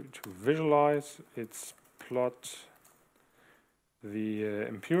 to visualize, it's plot the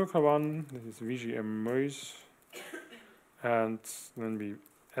empirical one, this is VGM Moise, and then we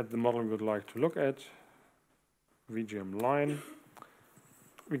add the model we would like to look at, VGM line.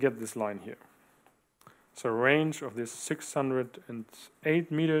 We get this line here. So range of this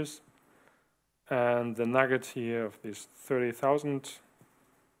 608 meters, and the nugget here of this 30,000,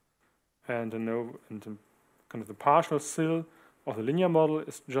 and the kind of the partial sill of the linear model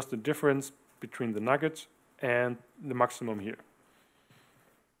is just the difference between the nugget and the maximum here.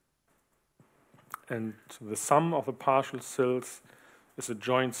 And the sum of the partial sills is a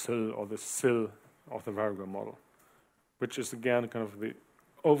joint sill, or the sill of the variable model, which is again kind of the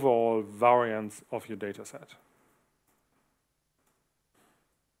overall variance of your data set.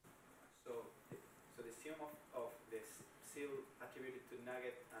 So the sum of the sill attributed to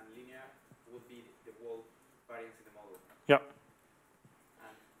nugget and linear would be the whole variance in the model. Yeah.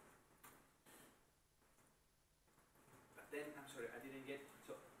 But then, I'm sorry, I didn't get,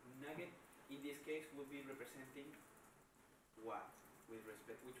 so nugget in this case would be representing what with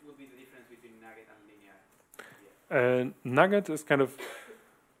respect, which would be the difference between nugget and linear? Yeah. Nugget is kind of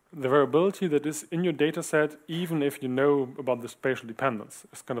the variability that is in your data set, even if you know about the spatial dependence.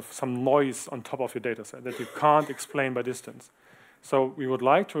 It's kind of some noise on top of your data set that you can't explain by distance. So we would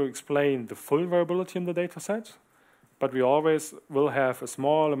like to explain the full variability in the data set, but we always will have a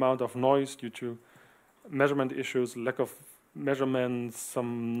small amount of noise due to measurement issues, lack of measurements,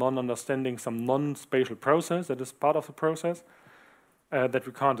 some non-understanding, some non-spatial process that is part of the process that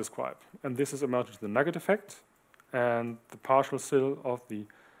we can't describe. And this is amounted to the nugget effect, and the partial sill of the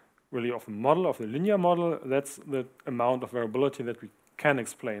model, of the linear model, that's the amount of variability that we can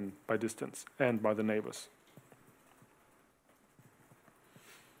explain by distance and by the neighbors.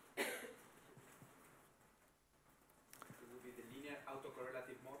 It would be the linear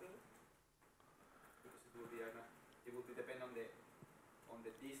autocorrelative model, because it would depend on the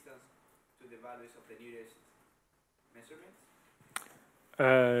distance to the values of the nearest measurements.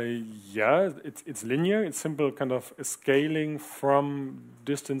 Yeah, it's linear. It's simple kind of a scaling from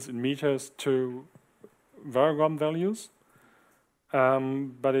distance in meters to variogram values.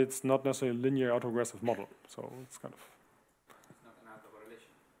 But it's not necessarily a linear autoregressive model. So it's kind of... It's not an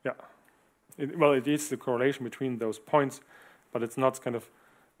autocorrelation. Yeah. Well, it is the correlation between those points, but it's not kind of,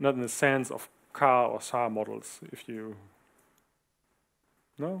 not in the sense of car or SAR models, if you...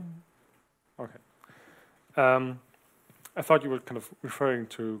 No? Okay. I thought you were kind of referring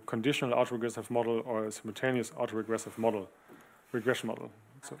to conditional autoregressive model or a simultaneous autoregressive model, regression model.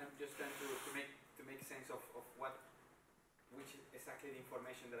 So I'm just trying to make sense of which is exactly the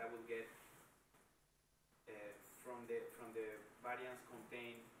information that I will get from the variance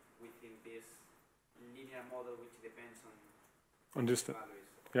contained within this linear model, which depends on distance. values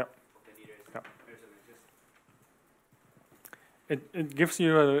Yeah. of the nearest Yeah. measurements. It gives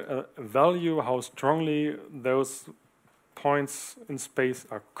you a value how strongly those points in space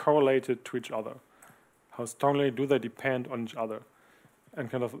are correlated to each other. How strongly do they depend on each other?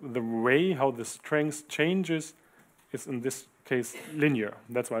 And kind of the way how the strength changes is in this case linear.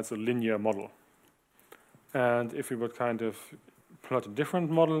 That's why it's a linear model. And if we would kind of plot a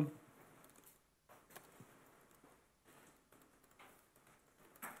different model,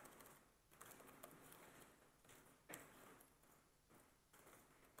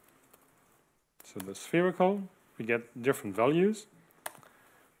 so the spherical, we get different values,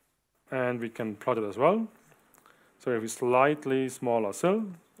 and we can plot it as well. So if we slightly smaller SIL,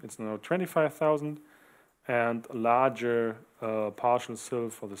 it's now 25,000, and a larger partial SIL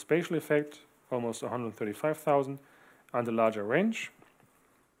for the spatial effect, almost 135,000, and a larger range.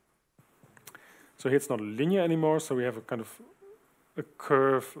 So here it's not linear anymore, so we have a kind of a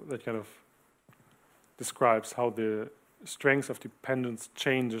curve that kind of describes how the strength of dependence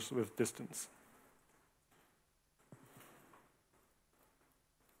changes with distance.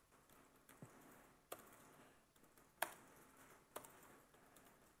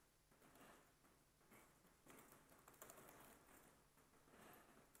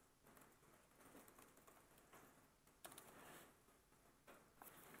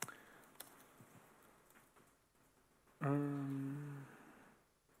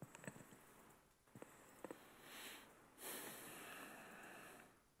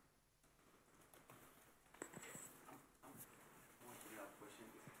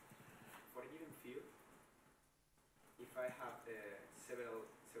 For a given field, if I have several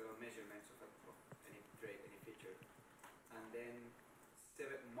measurements of any trait, any feature, and then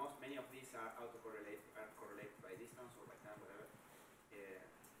many of these are correlated by distance or by time, whatever.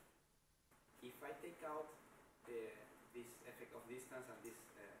 If I take out this effect of distance and this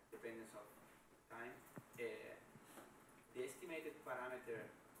dependence of time, the estimated parameter,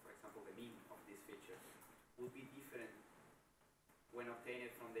 for example, the mean of this feature, would be different when obtained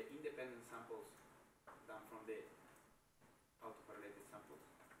from the independent samples than from the autocorrelated samples.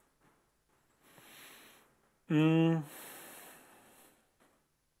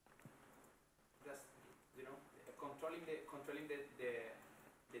 That's, controlling the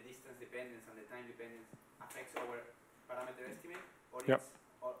distance dependence and the time dependence affects our parameter estimate, or Yep.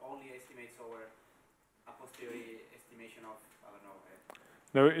 or only estimates our a posteriori estimation of, I don't know.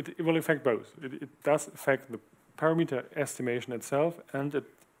 No, it will affect both. It does affect the parameter estimation itself, and it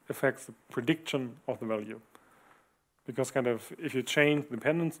affects the prediction of the value. Because kind of if you change the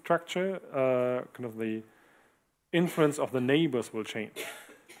dependent structure, kind of the influence of the neighbors will change.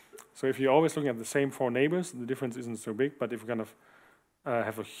 So if you're always looking at the same 4 neighbors, the difference isn't so big. But if you kind of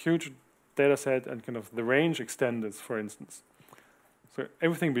have a huge data set and kind of the range extends, for instance, so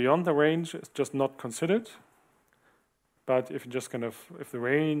everything beyond the range is just not considered. But if you just kind of, if the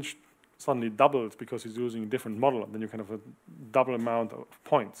range suddenly doubles because you're using a different model, then you kind of have a double amount of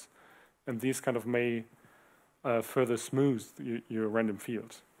points. And these kind of may further smooth your random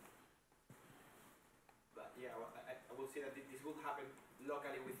fields. But yeah, well, I will say that this will happen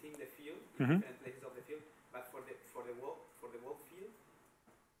locally within the field, Mm-hmm. different places of the field. But for the whole field,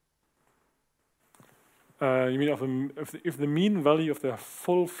 You mean if the mean value of the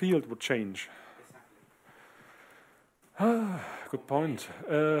full field would change? exactly. Good point.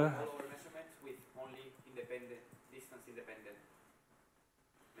 All our measurements with only distance-independent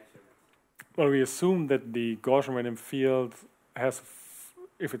measurements. Well, we assume that the Gaussian random field has,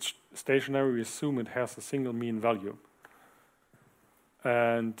 if it's stationary, we assume it has a single mean value.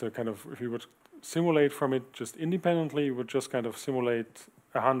 And kind of, if we would simulate from it just independently, we would just kind of simulate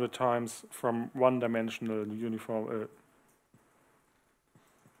 100 times from one-dimensional uniform,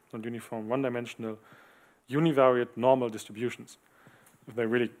 not uniform, one-dimensional univariate normal distributions, if they're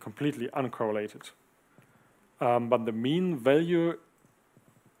really completely uncorrelated. But the mean value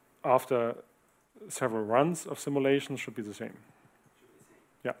after several runs of simulation should be the same. Should be the same.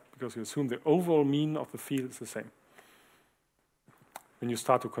 Yeah, because you assume the overall mean of the field is the same. When you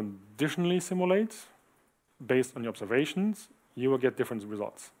start to conditionally simulate, based on your observations, you will get different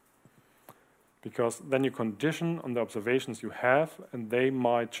results. Because then you condition on the observations you have, and they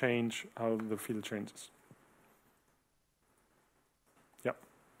might change how the field changes. Yeah.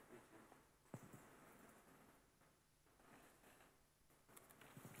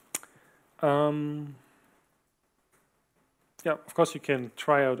 Yeah, of course you can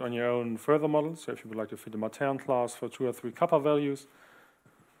try out on your own further models. So if you would like to fit a Matern class for 2 or 3 kappa values.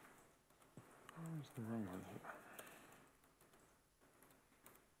 Where's the wrong one here?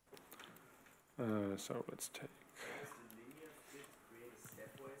 So let's take. Does the linear fit create a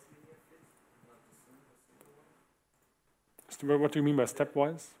stepwise linear fit, not the single one? What do you mean by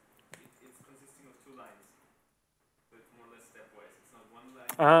stepwise? It's consisting of 2 lines, but it's more or less stepwise. It's not one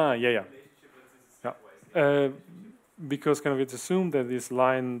line. Ah, yeah. Relationship, but it's a stepwise. Because kind of it's assumed that this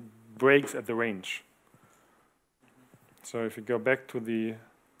line breaks at the range. So if you go back to the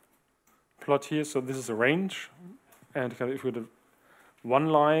plot here, so this is a range, and kind of if we do one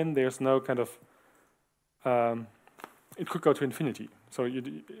line, there's no kind of it could go to infinity. So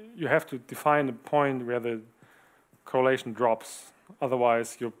you have to define a point where the correlation drops.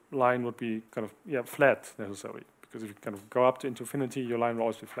 Otherwise, your line would be kind of flat necessarily. Because if you kind of go up to infinity, your line will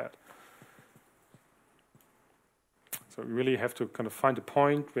always be flat. So you really have to kind of find a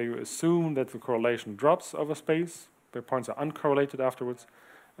point where you assume that the correlation drops over space, where points are uncorrelated afterwards,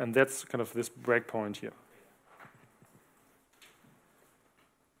 and that's kind of this breakpoint here.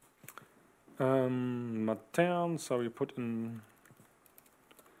 Matern, so we put in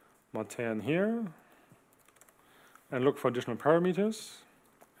Matern here, and look for additional parameters,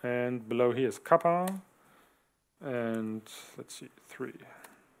 and below here is kappa, and let's see, 3.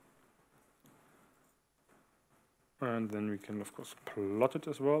 And then we can, of course, plot it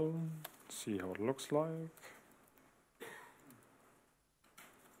as well, see how it looks like.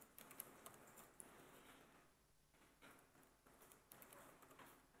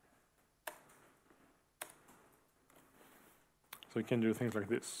 So you can do things like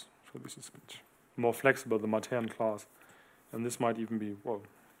this. So this is a bit more flexible, the Matern class. And this might even be, well,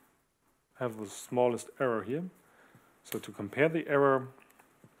 have the smallest error here. So to compare the error,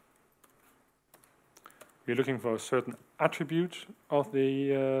 we're looking for a certain attribute of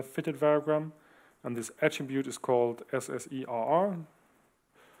the fitted variogram, and this attribute is called SSERR,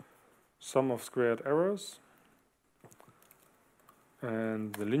 sum of squared errors.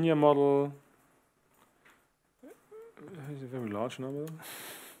 And the linear model is a very large number,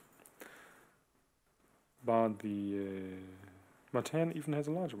 but the Matern even has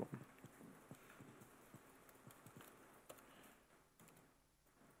a larger one.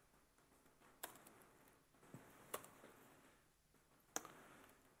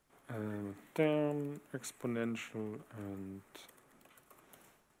 Matern, exponential, and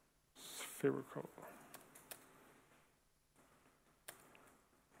spherical.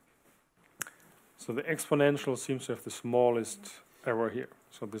 So the exponential seems to have the smallest error here.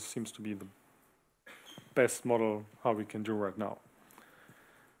 So this seems to be the best model how we can do right now.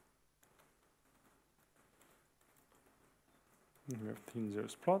 And we have thin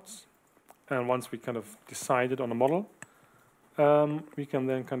zeros plots. And once we kind of decided on a model, we can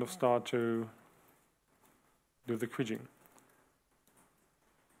then kind of start to do the kriging.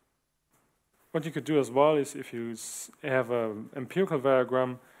 What you could do as well is if you have an empirical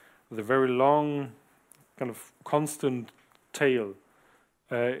variogram with a very long, kind of constant tail,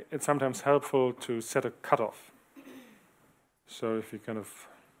 it's sometimes helpful to set a cutoff. So if you kind of,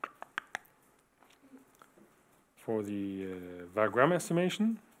 for the variogram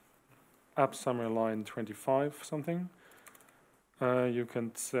estimation, up somewhere line 25 something, you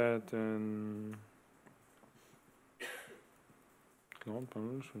can set an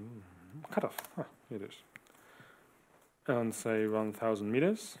cutoff. Ah, here it is. And say 1,000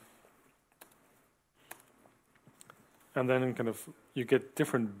 meters. And then kind of you get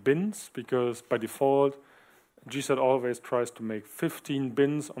different bins because by default GEOSTAT always tries to make 15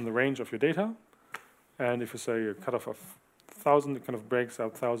 bins on the range of your data. And if you say a cutoff of 1,000, it kind of breaks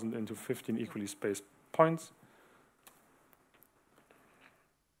out 1,000 into 15 equally spaced points.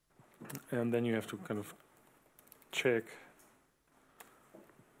 And then you have to kind of check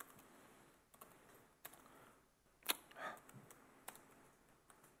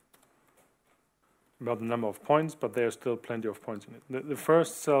about the number of points, but there's still plenty of points in it. The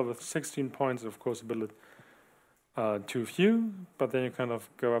first cell with 16 points is of course a bit too few, but then you kind of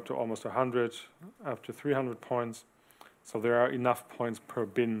go up to almost 100, up to 300 points, So there are enough points per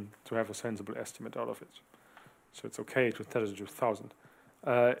bin to have a sensible estimate out of it. So it's okay to set it to 1,000.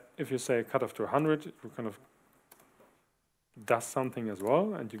 If you say a cutoff to 100, it kind of does something as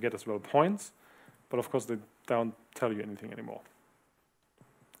well, and you get as well points. But of course, they don't tell you anything anymore.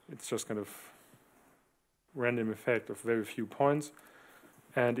 It's just kind of random effect of very few points.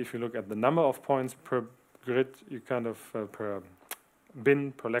 And if you look at the number of points per grid, you kind of per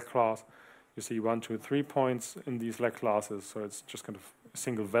bin, per leg class, you see 1, 2, 3 points in these leg classes. So it's just kind of a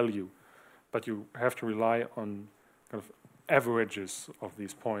single value. But you have to rely on kind of averages of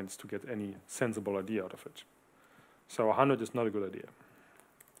these points to get any sensible idea out of it. So 100 is not a good idea.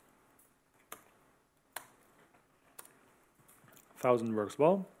 1,000 works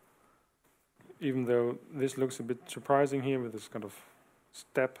well, even though this looks a bit surprising here with this kind of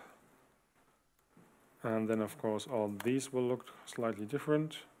step. And then, of course, all these will look slightly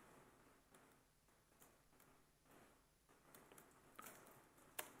different.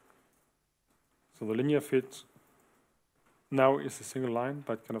 So the linear fit now is a single line,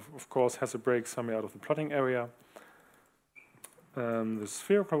 but kind of course, has a break somewhere out of the plotting area. The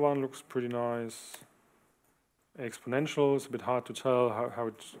spherical one looks pretty nice. Exponential is a bit hard to tell how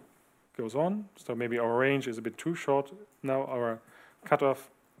it goes on. So maybe our range is a bit too short. Now our cutoff.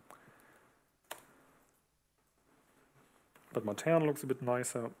 But Matern looks a bit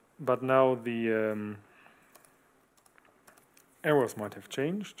nicer. But now the errors might have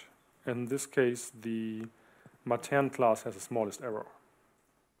changed. In this case, the Matern class has the smallest error.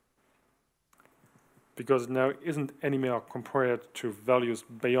 Because it now isn't anymore compared to values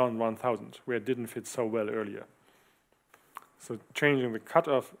beyond 1,000, where it didn't fit so well earlier. So changing the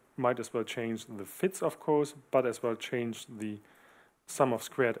cutoff might as well change the fits, of course, but as well change the sum of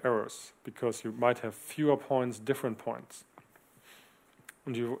squared errors, because you might have fewer points, different points.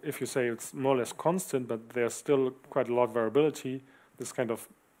 And if you say it's more or less constant, but there's still quite a lot of variability, this kind of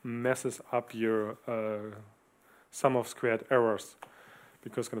messes up your sum of squared errors,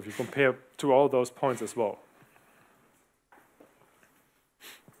 because kind of you compare to all those points as well.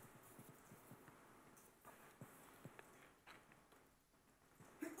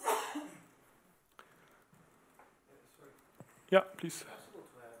 Yeah, please. Is it possible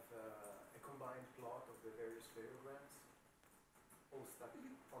to have a combined plot of the various variables all stacked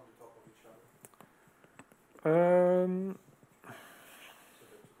on the top of each other? So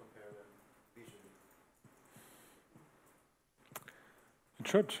that to compare them visually. It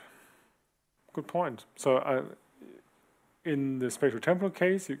should. Good point. So in the spatial temporal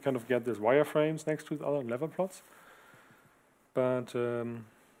case, you kind of get these wireframes next to the other level plots. But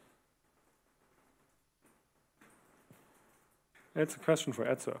it's a question for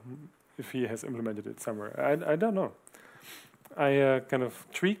Etzer, if he has implemented it somewhere. I don't know. I kind of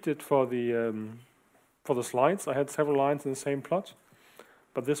tweaked it for the slides. I had several lines in the same plot,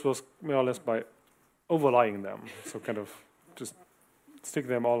 but this was more or less by overlaying them. So kind of just stick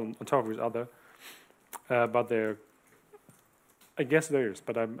them all on top of each other. But they're, I guess there is,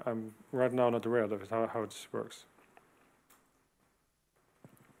 but I'm right now not aware of it, how it works.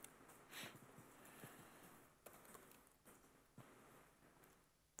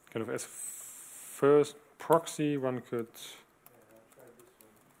 Kind of as first proxy, one could.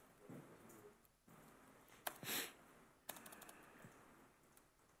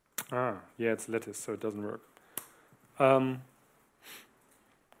 Yeah, it's lattice, so it doesn't work.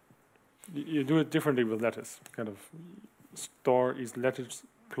 You do it differently with lattice. Kind of store each lattice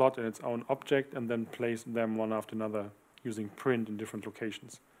plot in its own object and then place them one after another using print in different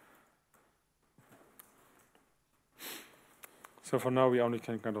locations. So for now, we only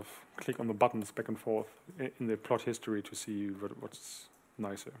can kind of click on the buttons back and forth in the plot history to see what's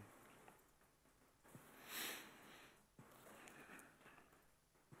nicer.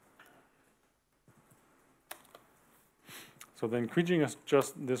 So then Quijing is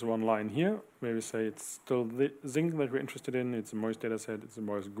just this one line here, where we say it's still the zinc that we're interested in, it's a Morris data set, it's a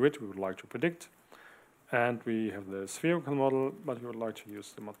Morris grid we would like to predict. And we have the spherical model, but we would like to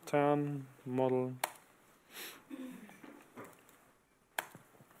use the Matern model.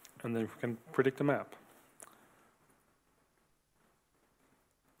 And then we can predict the map.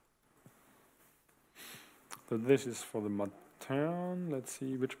 So this is for the Matern. Let's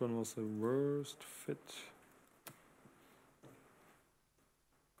see which one was the worst fit.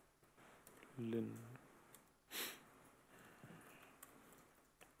 Lin.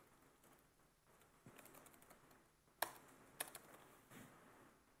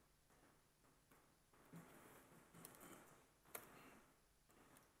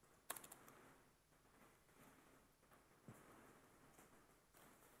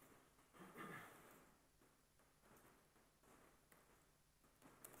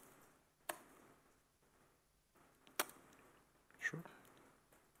 Sure.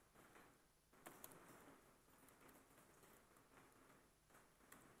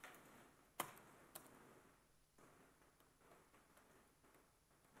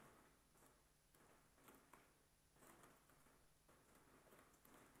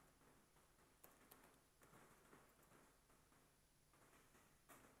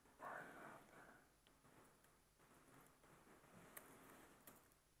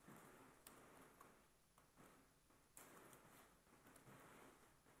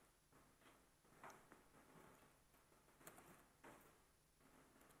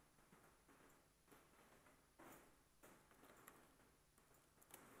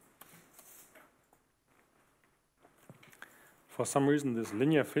 For some reason, this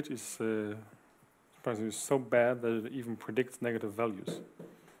linear fit is surprisingly so bad that it even predicts negative values.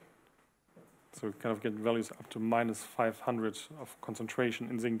 So we kind of get values up to minus 500 of concentration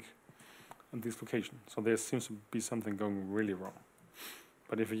in zinc at this location. So there seems to be something going really wrong.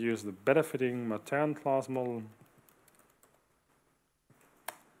 But if we use the better fitting Matern class model,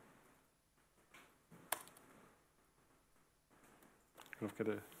 kind of get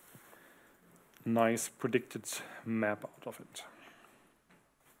a nice predicted map out of it.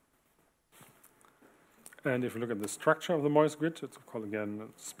 And if we look at the structure of the moist grid, it's called again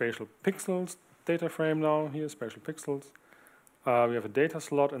spatial pixels data frame now here, spatial pixels. We have a data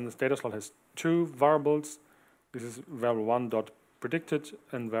slot, and this data slot has two variables. This is variable 1 dot predicted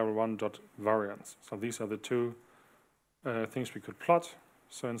and variable 1 dot variance. So these are the two things we could plot.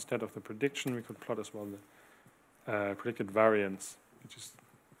 So instead of the prediction, we could plot as well the predicted variance, which is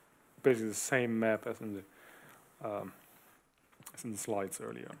basically the same map as in the slides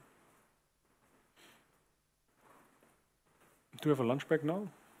earlier. Do we have a lunch break now?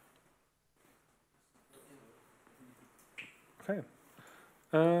 Okay.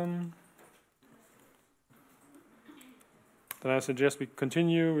 Then I suggest we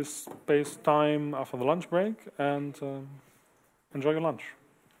continue with space-time after the lunch break and enjoy your lunch.